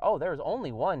 2 here. Oh, there was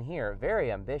only 1 here. Very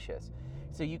ambitious.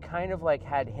 So you kind of like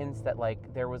had hints that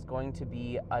like there was going to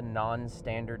be a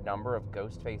non-standard number of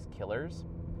Ghostface killers.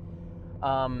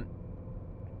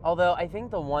 Although I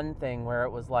think the one thing where it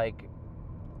was like,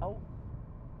 oh,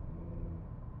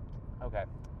 okay,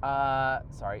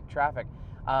 sorry, traffic.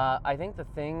 I think the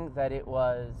thing that it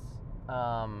was,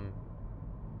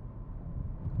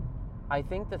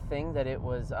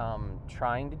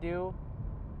 trying to do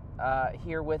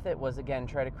here with it was, again,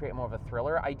 try to create more of a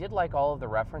thriller. I did like all of the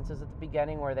references at the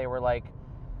beginning where they were like,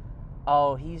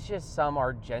 oh, he's just some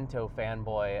Argento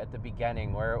fanboy at the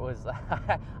beginning, where it was,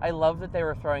 I love that they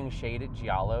were throwing shade at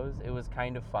Giallos. It was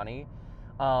kind of funny.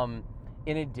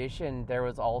 In addition, there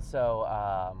was also,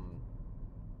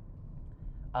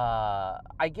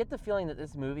 I get the feeling that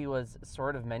this movie was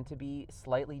sort of meant to be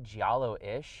slightly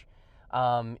Giallo-ish,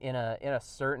 in a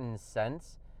certain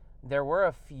sense. There were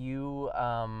a few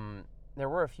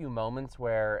moments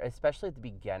where, especially at the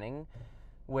beginning,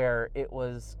 where it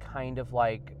was kind of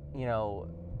like, you know,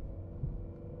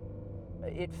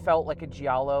 it felt like a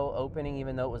Giallo opening,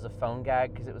 even though it was a phone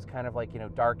gag, because it was kind of like, you know,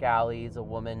 dark alleys, a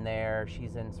woman there,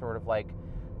 she's in sort of like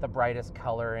the brightest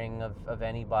coloring of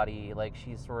anybody, like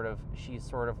she's sort of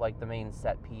like the main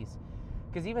set piece.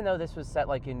 Because even though this was set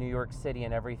like in New York City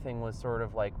and everything was sort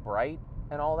of like bright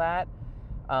and all that,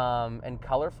 and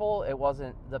colorful, it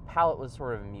wasn't, the palette was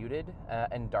sort of muted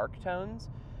and dark tones.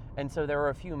 And so there were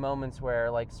a few moments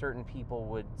where like certain people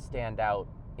would stand out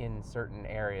in certain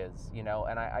areas, you know,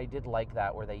 and I did like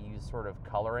that, where they used sort of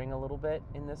coloring a little bit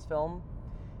in this film.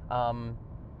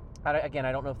 Again,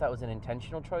 I don't know if that was an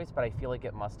intentional choice, but I feel like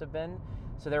it must have been.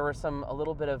 So there were a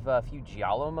little bit of a few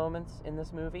Giallo moments in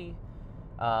this movie,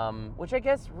 which I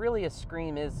guess really a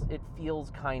Scream is, it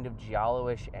feels kind of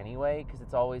Giallo-ish anyway, because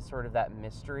it's always sort of that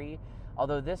mystery.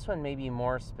 Although this one maybe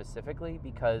more specifically,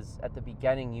 because at the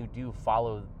beginning you do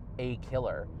follow a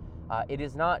killer. It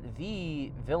is not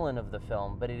the villain of the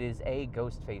film, but it is a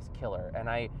Ghostface killer. And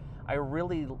I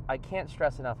can't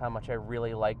stress enough how much I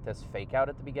really like this fake out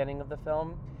at the beginning of the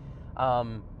film.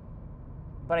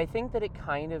 But I think that it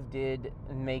kind of did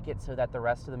make it so that the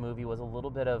rest of the movie was a little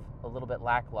bit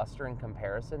lackluster in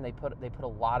comparison. They put a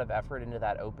lot of effort into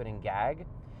that opening gag,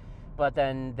 but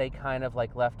then they kind of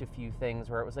like left a few things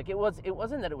where it was like, it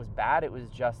wasn't that it was bad, it was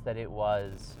just that it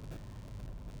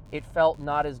felt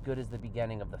not as good as the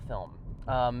beginning of the film.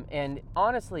 And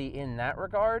honestly, in that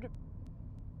regard,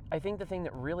 I think the thing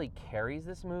that really carries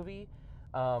this movie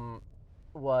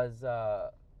was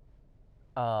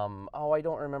I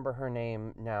don't remember her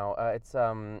name now. It's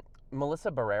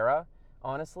Melissa Barrera,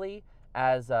 honestly,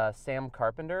 as Sam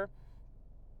Carpenter,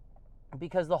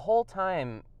 because the whole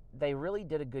time they really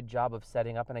did a good job of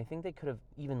setting up, and I think they could have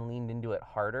even leaned into it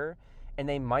harder, and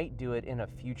they might do it in a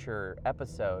future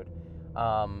episode.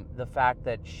 The fact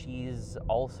that she's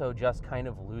also just kind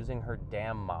of losing her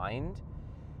damn mind,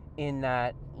 in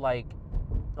that like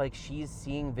she's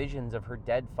seeing visions of her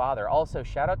dead father. Also,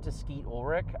 shout out to Skeet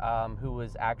Ulrich, who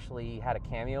was actually had a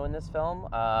cameo in this film.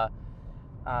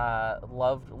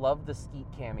 Loved the Skeet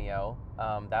cameo.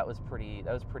 That was pretty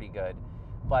good.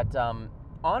 But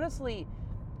honestly,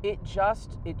 it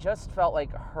just felt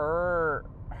like her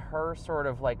sort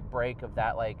of like break of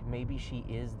that, like maybe she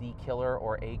is the killer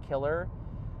or a killer,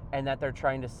 and that they're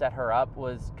trying to set her up,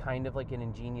 was kind of like an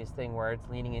ingenious thing where it's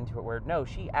leaning into it, where no,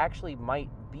 she actually might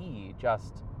be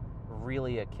just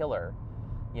really a killer,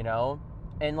 you know?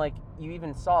 And like you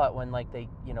even saw it when like they,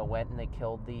 you know, went and they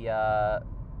killed the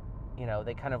you know,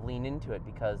 they kind of leaned into it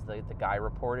because the guy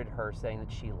reported her saying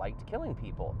that she liked killing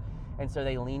people, and so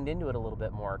they leaned into it a little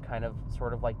bit more, kind of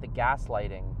sort of like the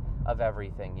gaslighting of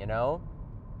everything, you know,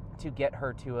 to get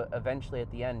her to eventually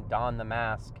at the end don the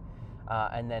mask,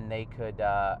 and then they could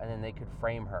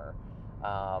frame her,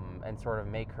 and sort of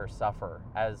make her suffer,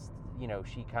 as you know,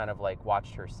 she kind of like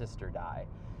watched her sister die,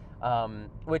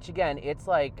 which again, it's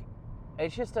like,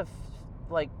 it's just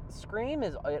like Scream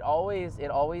is, it always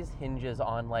hinges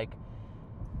on like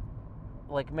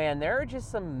man, there are just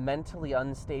some mentally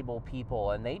unstable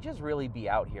people, and they just really be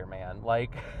out here, man.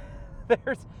 Like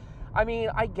I mean,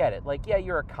 I get it. Like, yeah,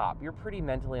 you're a cop. You're pretty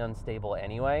mentally unstable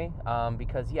anyway,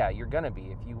 because, yeah, you're going to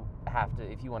be if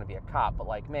you want to be a cop. But,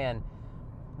 like, man,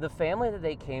 the family that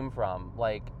they came from,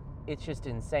 like, it's just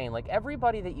insane. Like,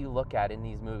 everybody that you look at in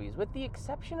these movies, with the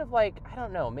exception of, like, I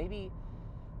don't know, maybe,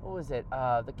 what was it?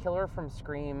 The killer from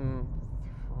Scream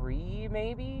 3,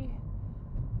 maybe?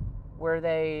 Where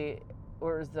it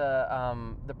was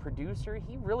the producer,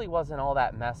 he really wasn't all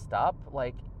that messed up.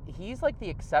 Like, he's like the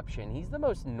exception. He's the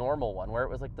most normal one, where it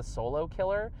was like the solo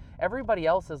killer. Everybody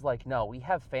else is like, no, we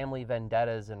have family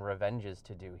vendettas and revenges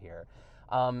to do here.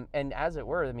 And as it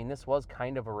were, I mean, this was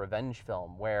kind of a revenge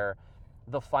film where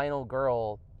the final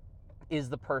girl is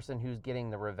the person who's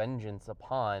getting the revengeance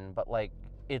upon, but like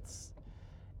it's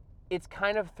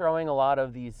kind of throwing a lot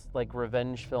of these like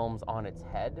revenge films on its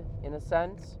head, in a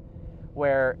sense,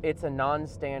 where it's a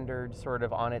non-standard sort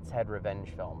of on its head revenge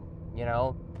film, you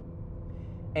know?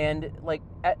 And like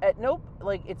at no,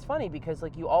 like, it's funny because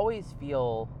like you always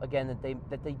feel again that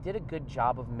they did a good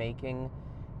job of making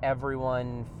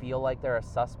everyone feel like they're a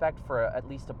suspect for at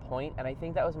least a point, and I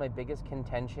think that was my biggest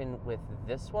contention with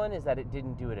this one, is that it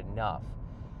didn't do it enough.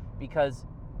 Because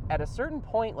at a certain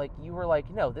point, like, you were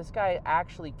like, no, this guy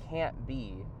actually can't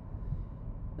be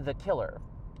the killer.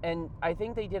 And I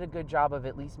think they did a good job of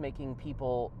at least making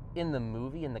people in the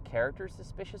movie and the characters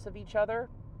suspicious of each other.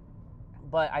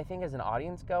 But I think as an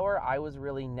audience goer, I was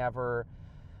really never,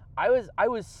 I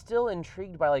was still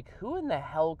intrigued by, like, who in the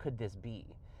hell could this be?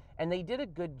 And they did a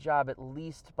good job, at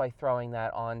least by throwing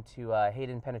that onto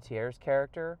Hayden Panettiere's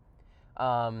character,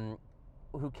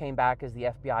 who came back as the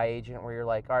FBI agent, where you're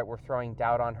like, all right, we're throwing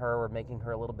doubt on her, we're making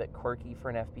her a little bit quirky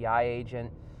for an FBI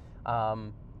agent.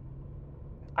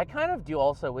 I kind of do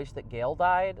also wish that Gale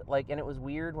died, like, and it was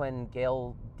weird when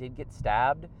Gale did get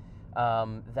stabbed,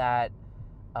 that,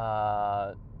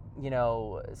 you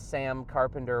know, Sam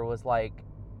Carpenter was like,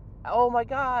 oh my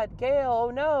God, Gale,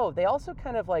 oh no. They also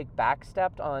kind of like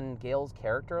backstepped on Gale's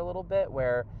character a little bit,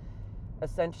 where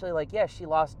essentially, like, yeah, she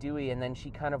lost Dewey, and then she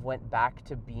kind of went back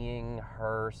to being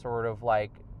her sort of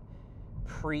like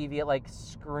previous, like,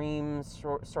 Scream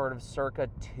sort of circa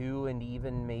 2 and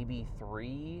even maybe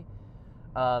 3.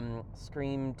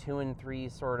 Scream 2 and 3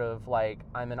 sort of like,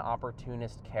 I'm an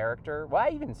opportunist character.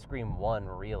 Well, even Scream 1,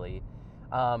 really.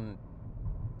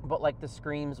 But like the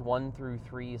Screams 1 through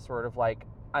 3 sort of like,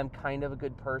 I'm kind of a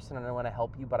good person and I want to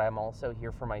help you, but I'm also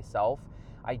here for myself.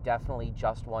 I definitely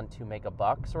just want to make a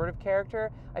buck sort of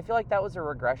character. I feel like that was a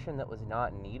regression that was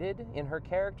not needed in her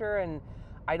character, and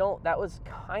that was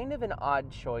kind of an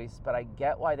odd choice, but I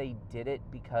get why they did it,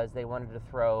 because they wanted to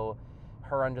throw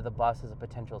her under the bus as a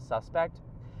potential suspect.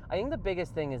 I think the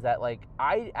biggest thing is that, like,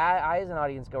 I as an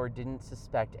audience goer didn't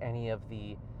suspect any of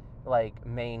the, like,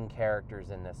 main characters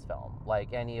in this film,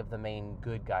 like any of the main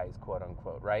good guys, quote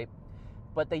unquote, right?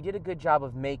 But they did a good job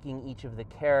of making each of the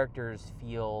characters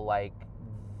feel like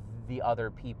the other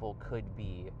people could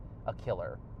be a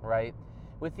killer, right?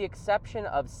 With the exception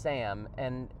of Sam,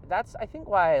 and that's, I think,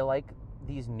 why I like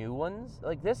these new ones.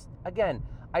 Like this, again,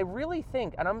 I really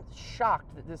think, and I'm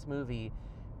shocked that this movie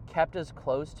kept as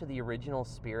close to the original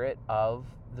spirit of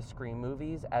the Scream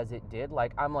movies as it did.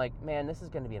 Like, I'm like, man, this is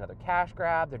going to be another cash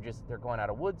grab. They're going out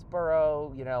of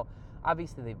Woodsboro, you know.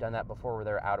 Obviously, they've done that before where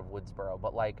they're out of Woodsboro,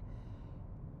 but, like,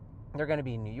 they're going to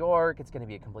be in New York. It's going to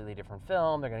be a completely different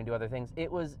film. They're going to do other things. It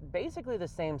was basically the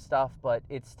same stuff, but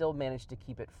it still managed to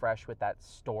keep it fresh with that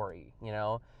story, you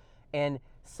know? And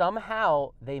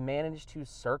somehow they managed to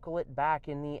circle it back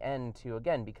in the end to,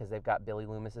 again, because they've got Billy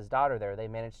Loomis's daughter there, they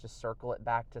managed to circle it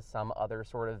back to some other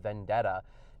sort of vendetta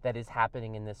that is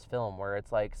happening in this film, where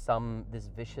it's like this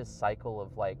vicious cycle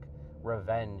of, like,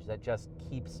 revenge that just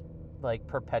keeps, like,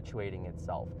 perpetuating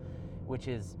itself, which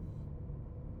is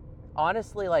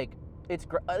honestly, like, it's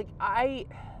like, I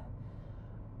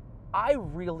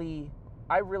really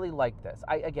like this.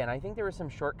 I think there were some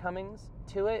shortcomings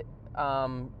to it,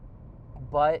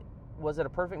 but was it a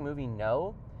perfect movie?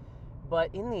 No.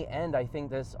 But in the end, I think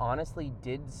this honestly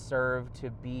did serve to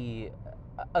be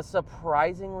a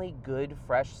surprisingly good,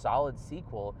 fresh, solid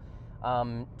sequel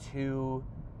to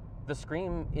the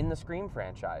Scream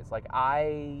franchise. Like,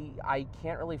 I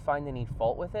can't really find any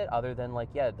fault with it, other than, like,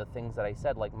 yeah, the things that I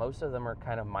said. Like, most of them are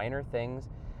kind of minor things.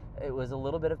 It was a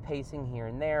little bit of pacing here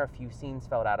and there. A few scenes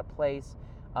felt out of place.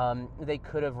 They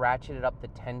could have ratcheted up the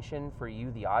tension for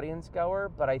you, the audience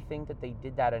goer, but I think that they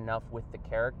did that enough with the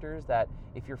characters that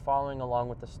if you're following along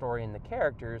with the story and the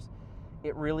characters,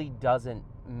 it really doesn't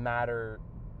matter.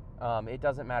 It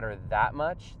doesn't matter that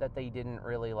much that they didn't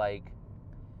really, like,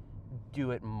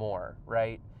 do it more,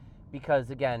 right? Because,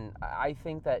 again, I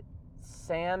think that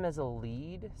Sam as a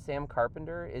lead, Sam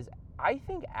Carpenter, is, I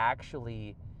think,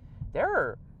 actually,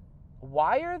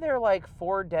 why are there, like,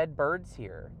 4 dead birds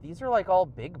here? These are, like, all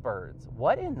big birds.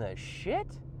 What in the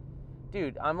shit?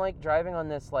 dude, I'm like driving on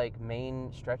this like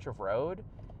main stretch of road,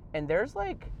 and there's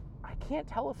like, I can't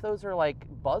tell if those are like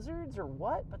buzzards or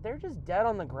what, but they're just dead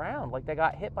on the ground, like they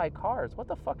got hit by cars. What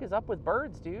the fuck is up with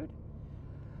birds, dude?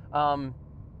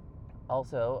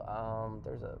 Also,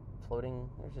 there's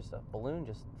just a balloon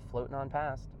just floating on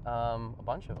past. A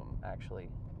bunch of them, actually.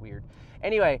 Weird.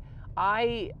 Anyway,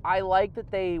 I like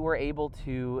that they were able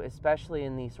to, especially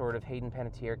in the sort of Hayden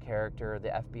Panettiere character, the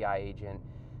FBI agent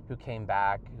who came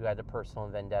back, who had a personal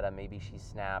vendetta, maybe she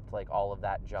snapped, like all of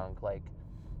that junk, like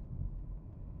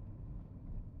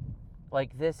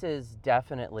this is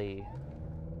definitely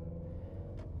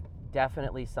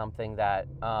something that,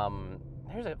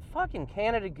 there's a fucking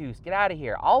Canada goose. Get out of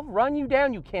here. I'll run you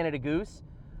down, you Canada goose.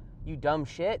 You dumb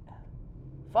shit.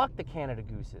 Fuck the Canada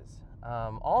gooses.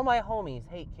 All my homies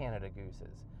hate Canada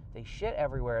gooses. They shit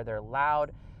everywhere. They're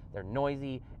loud. They're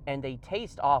noisy. And they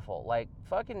taste awful. Like,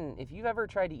 fucking, if you've ever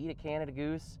tried to eat a Canada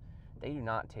goose, they do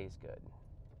not taste good.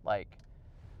 Like,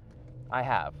 I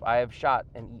have shot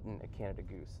and eaten a Canada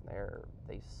goose.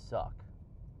 They suck.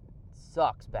 It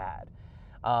sucks bad.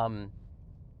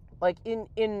 Like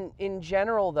in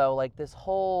general though, like this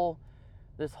whole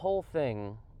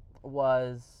thing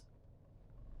was,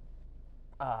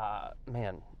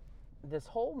 this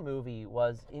whole movie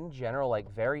was in general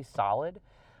like very solid,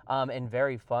 and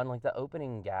very fun. Like the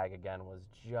opening gag again was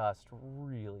just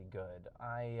really good.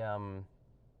 I'm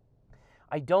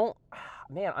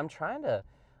trying to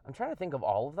think of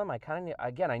all of them. I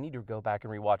need to go back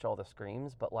and rewatch all the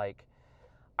Screams, but like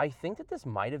I think that this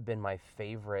might have been my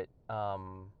favorite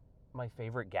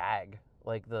gag,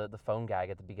 like the phone gag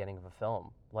at the beginning of a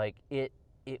film. Like it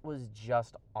was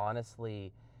just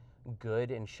honestly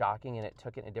good and shocking, and it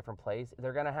took it in a different place.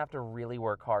 They're gonna have to really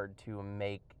work hard to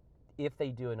make, if they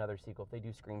do another sequel, if they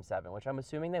do Scream 7, which I'm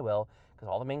assuming they will, because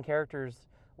all the main characters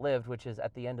lived, which is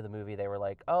at the end of the movie, they were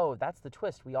like, oh, that's the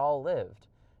twist, we all lived.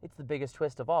 It's the biggest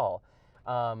twist of all.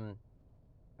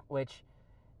 Which,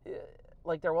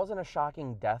 like, there wasn't a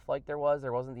shocking death like there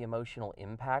wasn't the emotional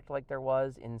impact like there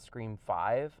was in Scream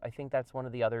 5. I think that's one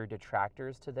of the other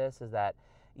detractors to this, is that,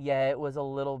 yeah, it was a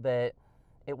little bit,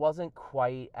 it wasn't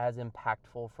quite as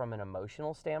impactful from an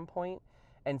emotional standpoint.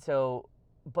 And so,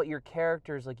 but your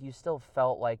characters, like, you still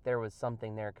felt like there was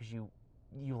something there, because you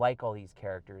like all these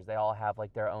characters. They all have,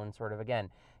 like, their own sort of, again,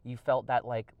 you felt that,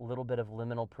 like, little bit of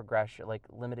liminal progression, like,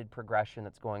 limited progression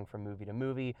that's going from movie to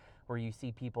movie, where you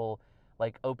see people,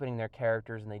 like, opening their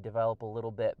characters and they develop a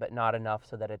little bit, but not enough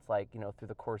so that it's like, you know, through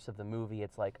the course of the movie,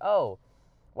 it's like, oh,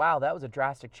 wow, that was a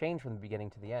drastic change from the beginning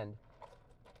to the end.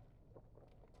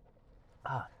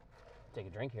 Take a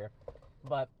drink here.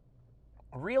 But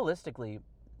realistically,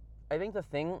 I think the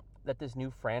thing that this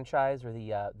new franchise, or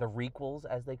the requels,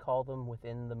 as they call them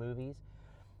within the movies,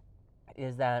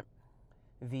 is that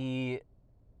the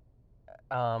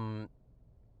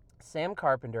Sam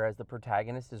Carpenter as the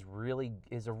protagonist is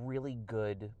a really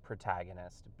good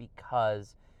protagonist,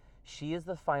 because she is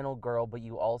the final girl, but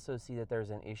you also see that there's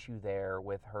an issue there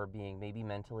with her being maybe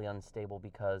mentally unstable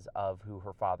because of who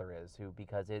her father is,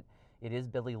 because it is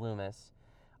Billy Loomis,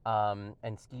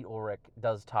 and Skeet Ulrich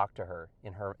does talk to her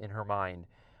in her mind.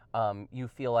 You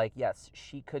feel like, yes,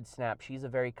 she could snap. She's a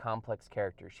very complex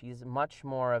character. She's a much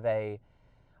more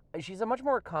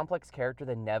complex character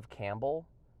than Neve Campbell,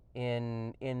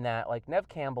 in that, like, Neve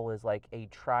Campbell is like a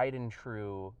tried and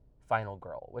true final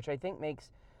girl, which I think makes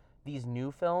these new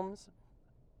films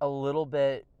a little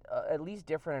bit at least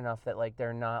different enough that, like,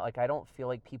 they're not, like, I don't feel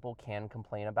like people can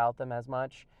complain about them as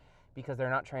much, because they're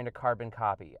not trying to carbon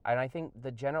copy. And I think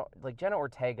Jenna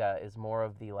Ortega is more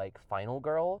of the, like, final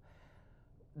girl.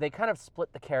 They kind of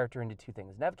split the character into two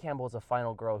things. Neve Campbell is a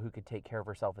final girl who could take care of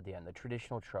herself at the end, the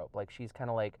traditional trope. Like, she's kind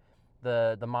of like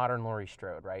the modern Laurie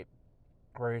Strode, right?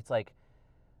 Where it's like,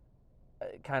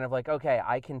 kind of like, okay,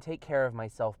 I can take care of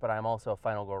myself, but I'm also a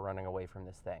final girl running away from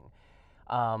this thing.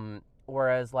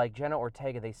 Whereas, like, Jenna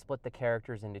Ortega, they split the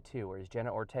characters into two, whereas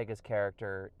Jenna Ortega's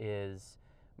character is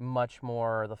much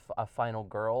more a final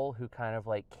girl who kind of,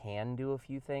 like, can do a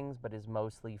few things, but is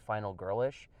mostly final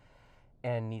girlish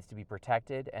and needs to be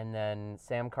protected. And then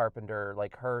Sam Carpenter,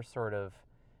 like, her sort of,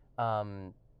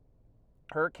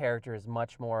 her character is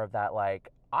much more of that, like,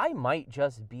 I might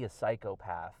just be a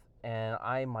psychopath and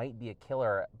I might be a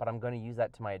killer, but I'm going to use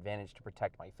that to my advantage to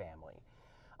protect my family.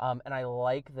 And I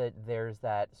like that there's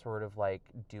that sort of, like,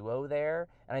 duo there.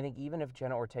 And I think even if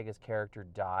Jenna Ortega's character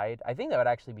died, I think that would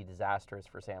actually be disastrous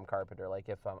for Sam Carpenter. Like,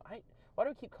 if why do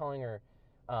I keep calling her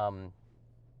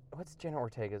what's Jenna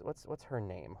Ortega's, what's her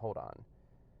name? Hold on.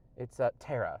 It's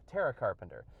Tara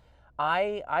Carpenter.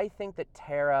 I think that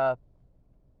Tara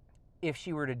if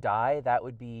she were to die, that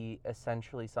would be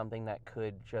essentially something that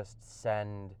could just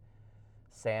send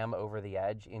Sam over the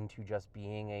edge into just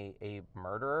being a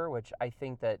murderer, which I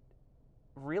think that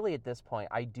really at this point,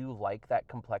 I do like that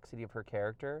complexity of her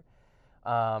character,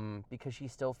 because she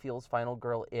still feels Final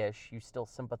Girl-ish. You still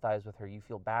sympathize with her. You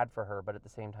feel bad for her, but at the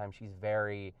same time, she's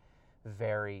very,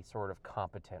 very sort of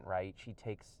competent, right? She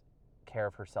takes care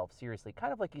of herself seriously,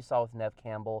 kind of like you saw with Neve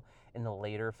Campbell in the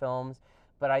later films.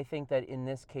 But I think that in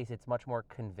this case, it's much more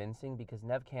convincing because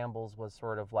Neve Campbell's was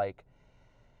sort of like,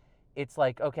 it's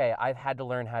like, okay, I've had to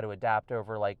learn how to adapt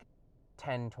over like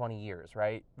 10, 20 years,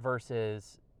 right?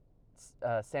 Versus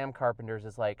Sam Carpenter's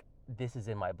is like, this is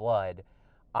in my blood.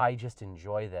 I just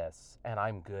enjoy this and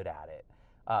I'm good at it,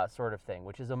 sort of thing,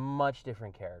 which is a much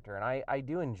different character. And I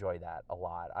do enjoy that a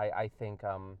lot. I think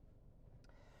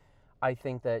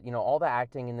that, you know, all the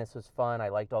acting in this was fun. I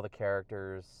liked all the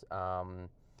characters.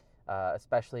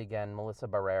 Especially, again, Melissa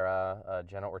Barrera,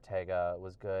 Jenna Ortega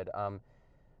was good.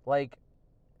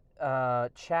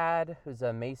 Chad, who's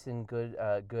a Mason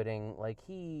Gooding, like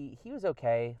he was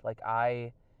okay. Like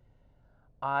I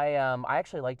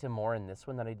actually liked him more in this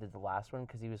one than I did the last one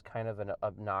because he was kind of an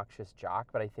obnoxious jock.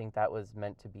 But I think that was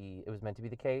meant to be. It was meant to be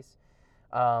the case.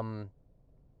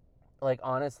 Like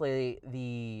honestly,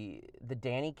 the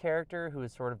Danny character, who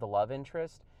is sort of the love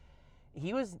interest,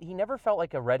 he never felt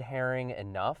like a red herring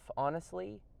enough,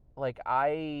 honestly. Like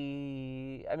I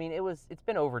mean, it's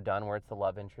been overdone where it's the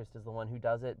love interest is the one who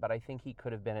does it, but I think he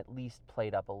could have been at least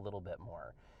played up a little bit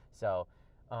more. So,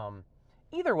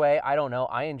 either way, I don't know.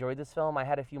 I enjoyed this film. I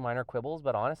had a few minor quibbles,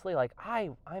 but honestly, like I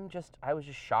was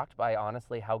just shocked by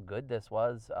honestly how good this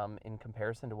was in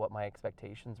comparison to what my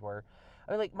expectations were.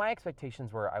 I mean, like my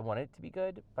expectations were I wanted it to be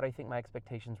good, but I think my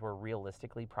expectations were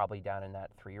realistically probably down in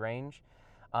that 3 range.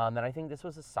 And I think this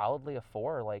was solidly a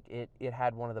 4. Like it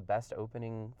had one of the best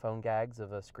opening phone gags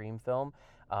of a Scream film.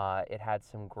 It had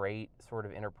some great sort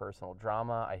of interpersonal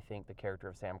drama. I think the character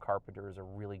of Sam Carpenter is a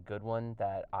really good one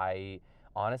that I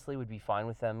honestly would be fine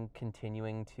with them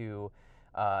continuing to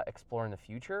explore in the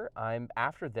future. I'm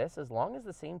after this, as long as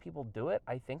the same people do it,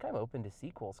 I think I'm open to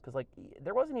sequels because like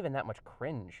there wasn't even that much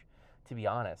cringe, to be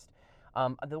honest.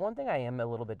 The one thing I am a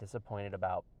little bit disappointed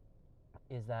about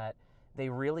is that they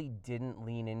really didn't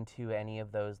lean into any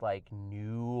of those like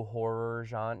new horror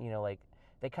genre, you know, like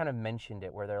they kind of mentioned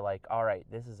it where they're like, all right,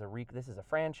 this is a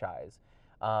franchise.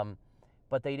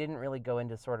 But they didn't really go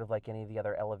into sort of like any of the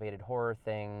other elevated horror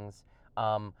things.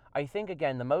 I think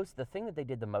again, the thing that they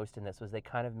did the most in this was they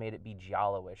kind of made it be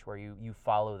giallo-ish, where you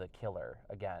follow the killer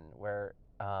again, where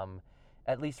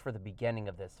at least for the beginning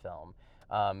of this film,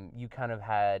 you kind of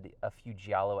had a few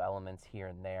giallo elements here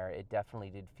and there. It definitely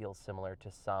did feel similar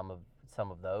to some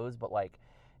of those, but like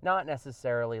not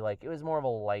necessarily. Like it was more of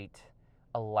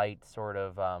a light sort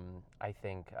of I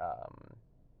think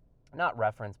not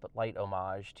reference but light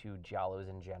homage to giallos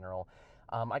in general.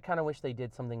 I kind of wish they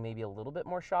did something maybe a little bit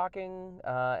more shocking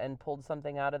and pulled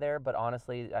something out of there, but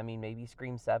honestly, I mean, maybe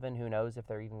Scream 7, who knows if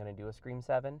they're even going to do a Scream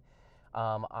 7.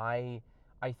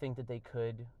 I think that they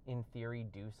could, in theory,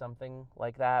 do something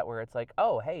like that, where it's like,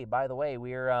 oh, hey, by the way,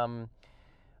 we're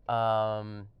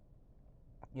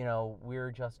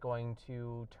we're just going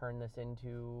to turn this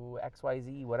into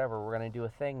XYZ, whatever. We're going to do a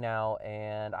thing now,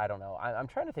 and I don't know. I'm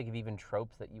trying to think of even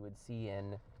tropes that you would see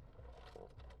in...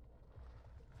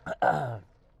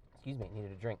 Excuse me,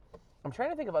 needed a drink. I'm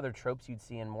trying to think of other tropes you'd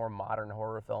see in more modern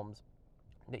horror films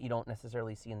that you don't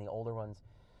necessarily see in the older ones.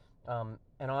 And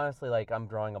honestly, like, I'm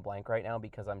drawing a blank right now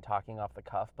because I'm talking off the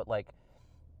cuff, but, like,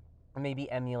 maybe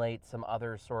emulate some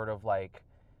other sort of, like,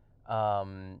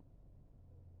 not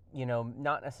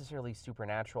necessarily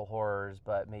supernatural horrors,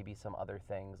 but maybe some other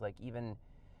things. Like, even,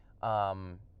 I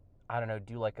don't know,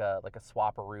 do, like a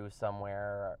swaparoo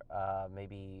somewhere,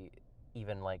 maybe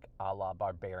even, like, a la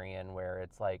Barbarian, where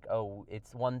it's like, oh,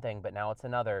 it's one thing, but now it's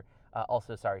another.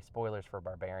 Also, sorry, spoilers for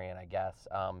Barbarian, I guess.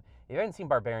 If you haven't seen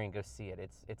Barbarian, go see it.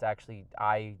 It's actually,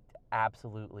 I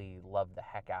absolutely love the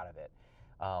heck out of it.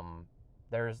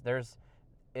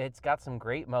 It's got some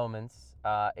great moments.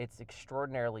 It's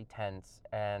extraordinarily tense,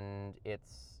 and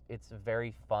it's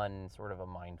very fun, sort of a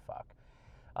mind fuck.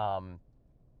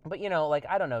 But like,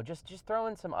 I don't know, just throw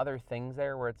in some other things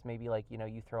there where it's maybe like,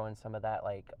 you throw in some of that,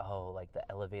 like, like the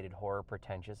elevated horror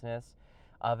pretentiousness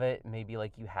of it. Maybe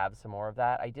like you have some more of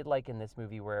that. I did like in this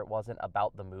movie where it wasn't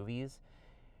about the movies.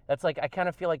 That's like, I kind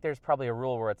of feel like there's probably a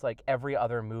rule where it's like every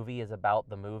other movie is about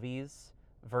the movies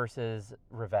versus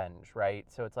revenge, right?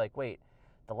 So it's like, wait,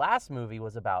 the last movie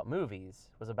was about movies,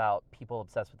 was about people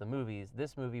obsessed with the movies.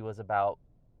 This movie was about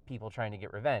people trying to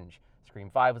get revenge.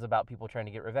 Scream 5 was about people trying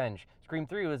to get revenge. Scream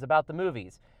 3 was about the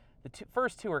movies. The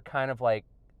first two are kind of like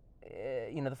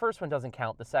the first one doesn't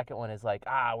count. The second one is like,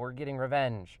 we're getting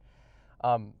revenge,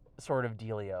 sort of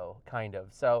dealio, kind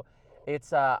of. So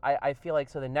it's, I feel like,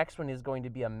 so the next one is going to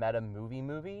be a meta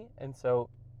movie, and so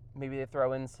maybe they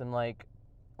throw in some like,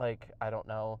 I don't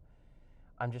know,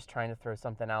 I'm just trying to throw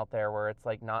something out there where it's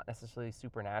like not necessarily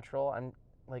supernatural. I'm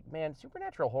like, man,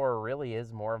 supernatural horror really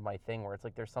is more of my thing, where it's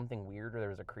like there's something weird, or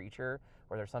there's a creature,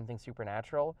 or there's something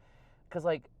supernatural. Because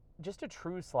like just a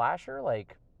true slasher,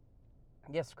 like,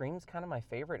 yeah, Scream's kind of my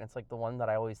favorite, and it's like the one that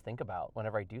I always think about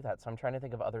whenever I do that. So I'm trying to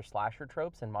think of other slasher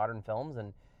tropes in modern films,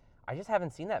 and I just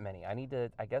haven't seen that many. I need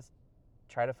to, I guess,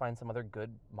 try to find some other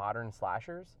good modern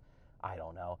slashers. I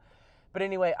don't know. But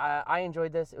anyway, I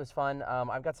enjoyed this. It was fun.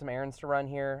 I've got some errands to run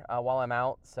here while I'm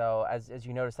out. So as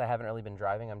you noticed, I haven't really been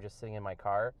driving. I'm just sitting in my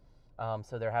car.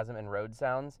 So there hasn't been road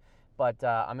sounds. But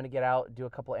I'm going to get out, do a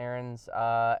couple errands,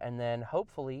 and then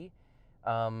hopefully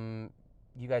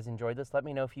you guys enjoyed this. Let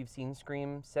me know if you've seen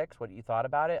Scream 6, what you thought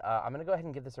about it. I'm going to go ahead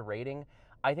and give this a rating.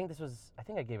 I think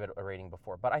I gave it a rating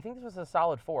before, but I think this was a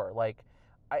solid 4. Like,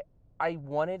 I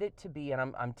wanted it to be, and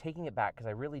I'm taking it back because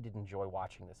I really did enjoy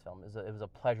watching this film. It was a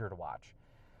pleasure to watch.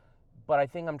 But I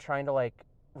think I'm trying to, like,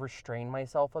 restrain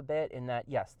myself a bit in that,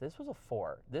 yes, this was a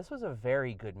 4. This was a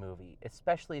very good movie,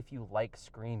 especially if you like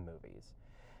Scream movies.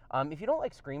 If you don't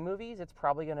like Scream movies, it's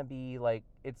probably going to be, like,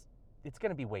 it's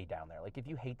going to be way down there. Like, if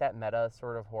you hate that meta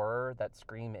sort of horror that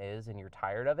Scream is and you're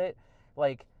tired of it,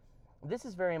 like, this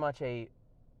is very much a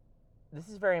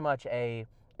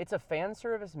it's a fan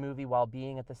service movie while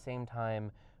being at the same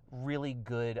time really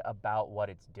good about what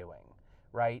it's doing,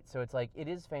 right? So it's like, it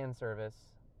is fan service,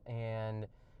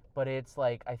 but it's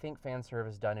like, I think fan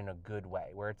service done in a good way,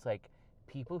 where it's like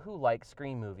people who like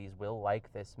Scream movies will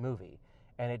like this movie,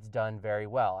 and it's done very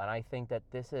well. And I think that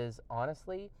this is,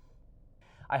 honestly,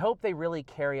 I hope they really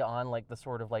carry on like the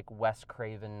sort of like Wes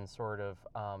Craven sort of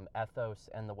ethos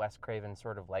and the Wes Craven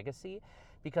sort of legacy,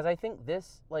 because I think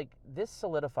this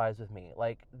solidifies with me.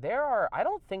 Like, I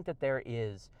don't think that there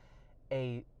is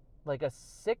a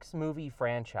 6 movie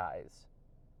franchise,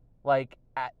 like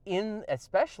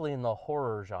especially in the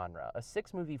horror genre, a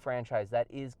 6 movie franchise that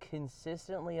is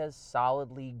consistently as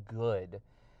solidly good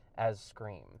as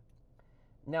Scream.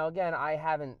 Now again, I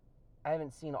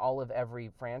haven't seen all of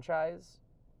every franchise,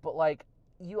 but like,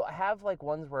 you have like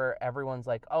ones where everyone's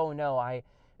like, oh no,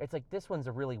 it's like, this one's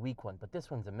a really weak one, but this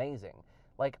one's amazing.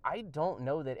 Like, I don't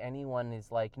know that anyone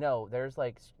is like, no, there's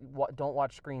like, don't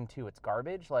watch Scream 2, it's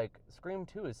garbage. Like, Scream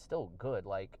 2 is still good.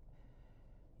 Like,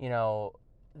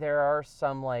 there are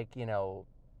some, like,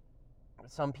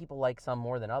 some people like some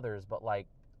more than others, but like,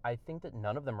 I think that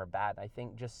none of them are bad. I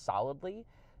think just solidly,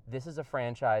 this is a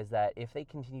franchise that, if they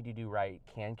continue to do right,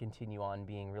 can continue on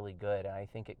being really good. And I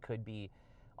think it could be,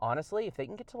 honestly, if they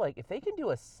can get to if they can do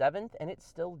a 7th and it's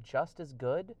still just as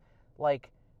good,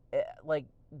 like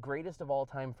greatest of all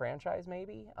time franchise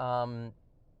maybe.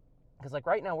 Because like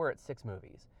right now we're at 6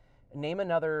 movies. Name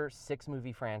another 6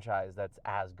 movie franchise that's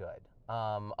as good,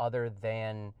 other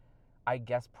than, I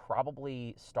guess,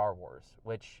 probably Star Wars,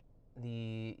 which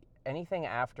anything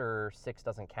after 6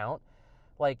 doesn't count.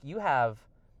 Like, you have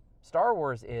Star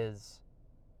Wars is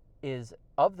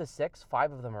of the 6,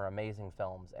 5 of them are amazing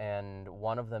films, and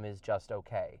one of them is just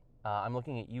okay. I'm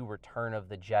looking at you, Return of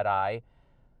the Jedi.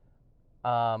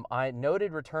 I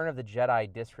noted Return of the Jedi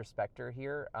disrespecter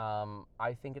here.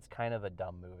 I think it's kind of a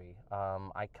dumb movie.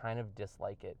 I kind of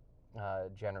dislike it,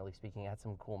 generally speaking. It had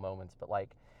some cool moments, but like,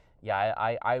 yeah,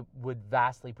 I would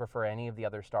vastly prefer any of the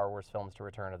other Star Wars films to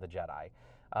Return of the Jedi.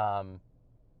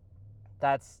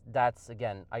 That's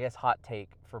again, I guess, hot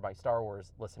take for my Star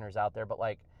Wars listeners out there, but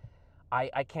like,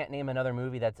 I can't name another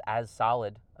movie that's as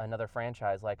solid, another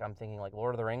franchise. Like, I'm thinking like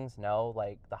Lord of the Rings, no.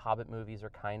 Like, the Hobbit movies are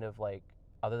kind of like,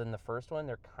 other than the first one,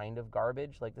 they're kind of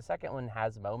garbage. Like, the second one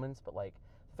has moments, but like,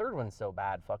 the third one's so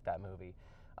bad, fuck that movie.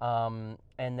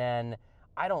 And then,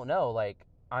 I don't know, like,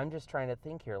 I'm just trying to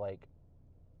think here, like,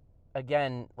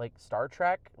 again, like Star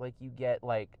Trek, like, you get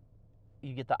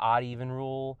the odd even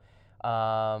rule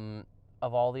of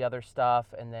all the other stuff,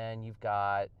 and then you've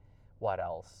got, what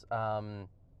else?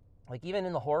 Like, even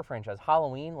in the horror franchise,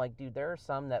 Halloween, like, dude, there are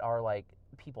some that are like,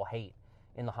 people hate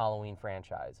in the Halloween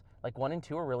franchise. Like, 1 and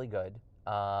 2 are really good.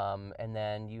 And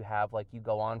then you have, like, you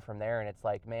go on from there, and it's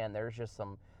like, man, there's just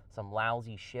some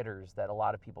lousy shitters that a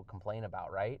lot of people complain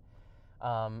about, right?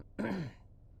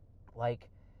 Like,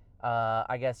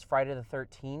 I guess Friday the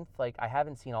 13th, like, I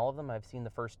haven't seen all of them. I've seen the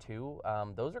first 2.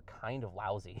 Those are kind of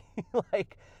lousy.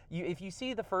 Like, if you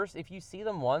see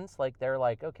them once, like, they're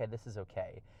like, okay, this is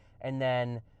okay. And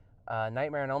then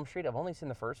Nightmare on Elm Street, I've only seen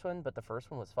the first one, but the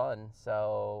first one was fun.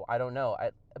 So I don't know.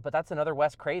 But that's another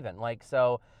Wes Craven. Like,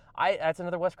 so That's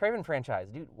another Wes Craven franchise.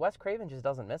 Dude, Wes Craven just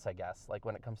doesn't miss, I guess, like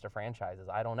when it comes to franchises.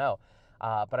 I don't know.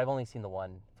 But I've only seen the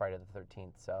one Friday the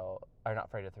 13th, or not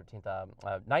Friday the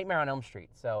 13th, Nightmare on Elm Street.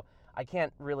 So I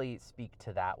can't really speak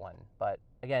to that one. But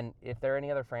again, if there are any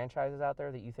other franchises out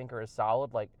there that you think are as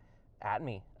solid, like at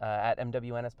me, at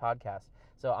MWNS Podcast.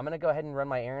 So I'm going to go ahead and run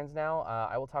my errands now.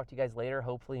 I will talk to you guys later.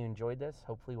 Hopefully you enjoyed this.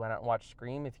 Hopefully you went out and watched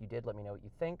Scream. If you did, let me know what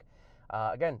you think.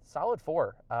 Again, solid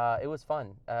 4. It was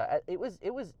fun. It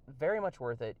was very much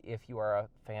worth it if you are a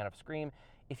fan of Scream.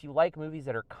 If you like movies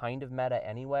that are kind of meta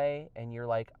anyway, and you're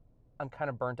like, I'm kind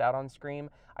of burnt out on Scream,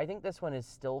 I think this one is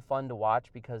still fun to watch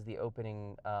because the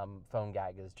opening phone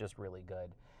gag is just really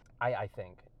good, I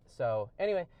think. So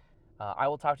anyway, I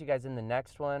will talk to you guys in the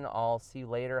next one. I'll see you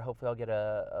later. Hopefully I'll get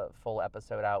a full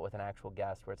episode out with an actual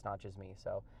guest where it's not just me.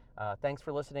 So thanks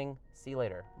for listening. See you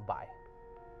later. Bye.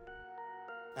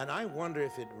 And I wonder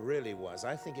if it really was.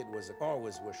 I think it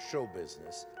always was show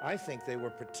business. I think they were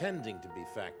pretending to be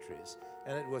factories,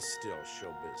 and it was still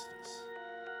show business.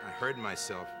 I heard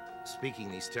myself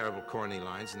speaking these terrible corny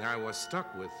lines, and there I was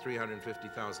stuck with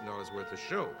 $350,000 worth of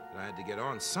show that I had to get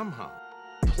on somehow.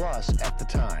 Plus, at the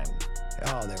time,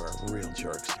 oh, they were real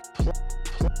jerks.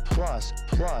 Plus,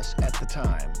 at the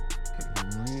time,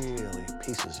 really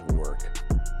pieces of work.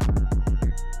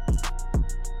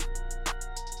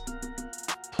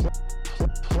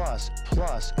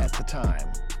 Plus, at the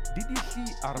time. Did you see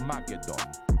Armageddon?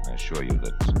 I assure you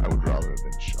that I would rather have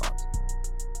been shot.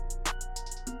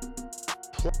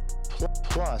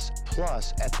 Plus,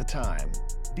 at the time.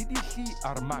 Did you see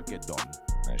Armageddon?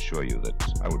 I assure you that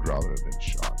I would rather have been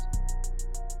shot.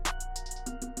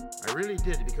 I really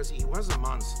did, because he was a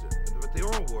monster. But they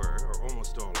all were, or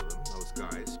almost all of them, those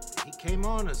guys. He came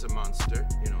on as a monster,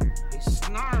 He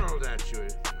snarled at you,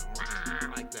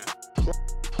 like that.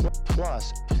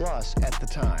 Plus, at the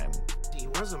time. He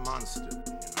was a monster,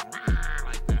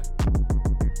 like that.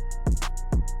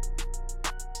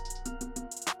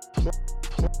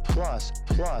 Plus,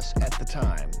 at the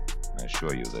time. I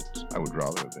assure you that I would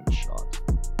rather have been shot.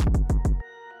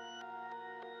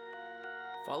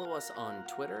 Follow us on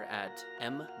Twitter at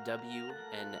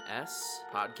MWNS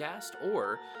Podcast,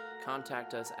 or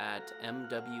contact us at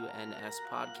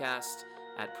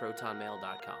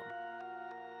MWNSpodcast@protonmail.com.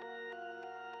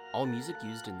 All music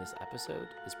used in this episode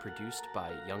is produced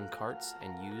by Young Carts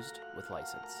and used with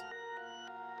license.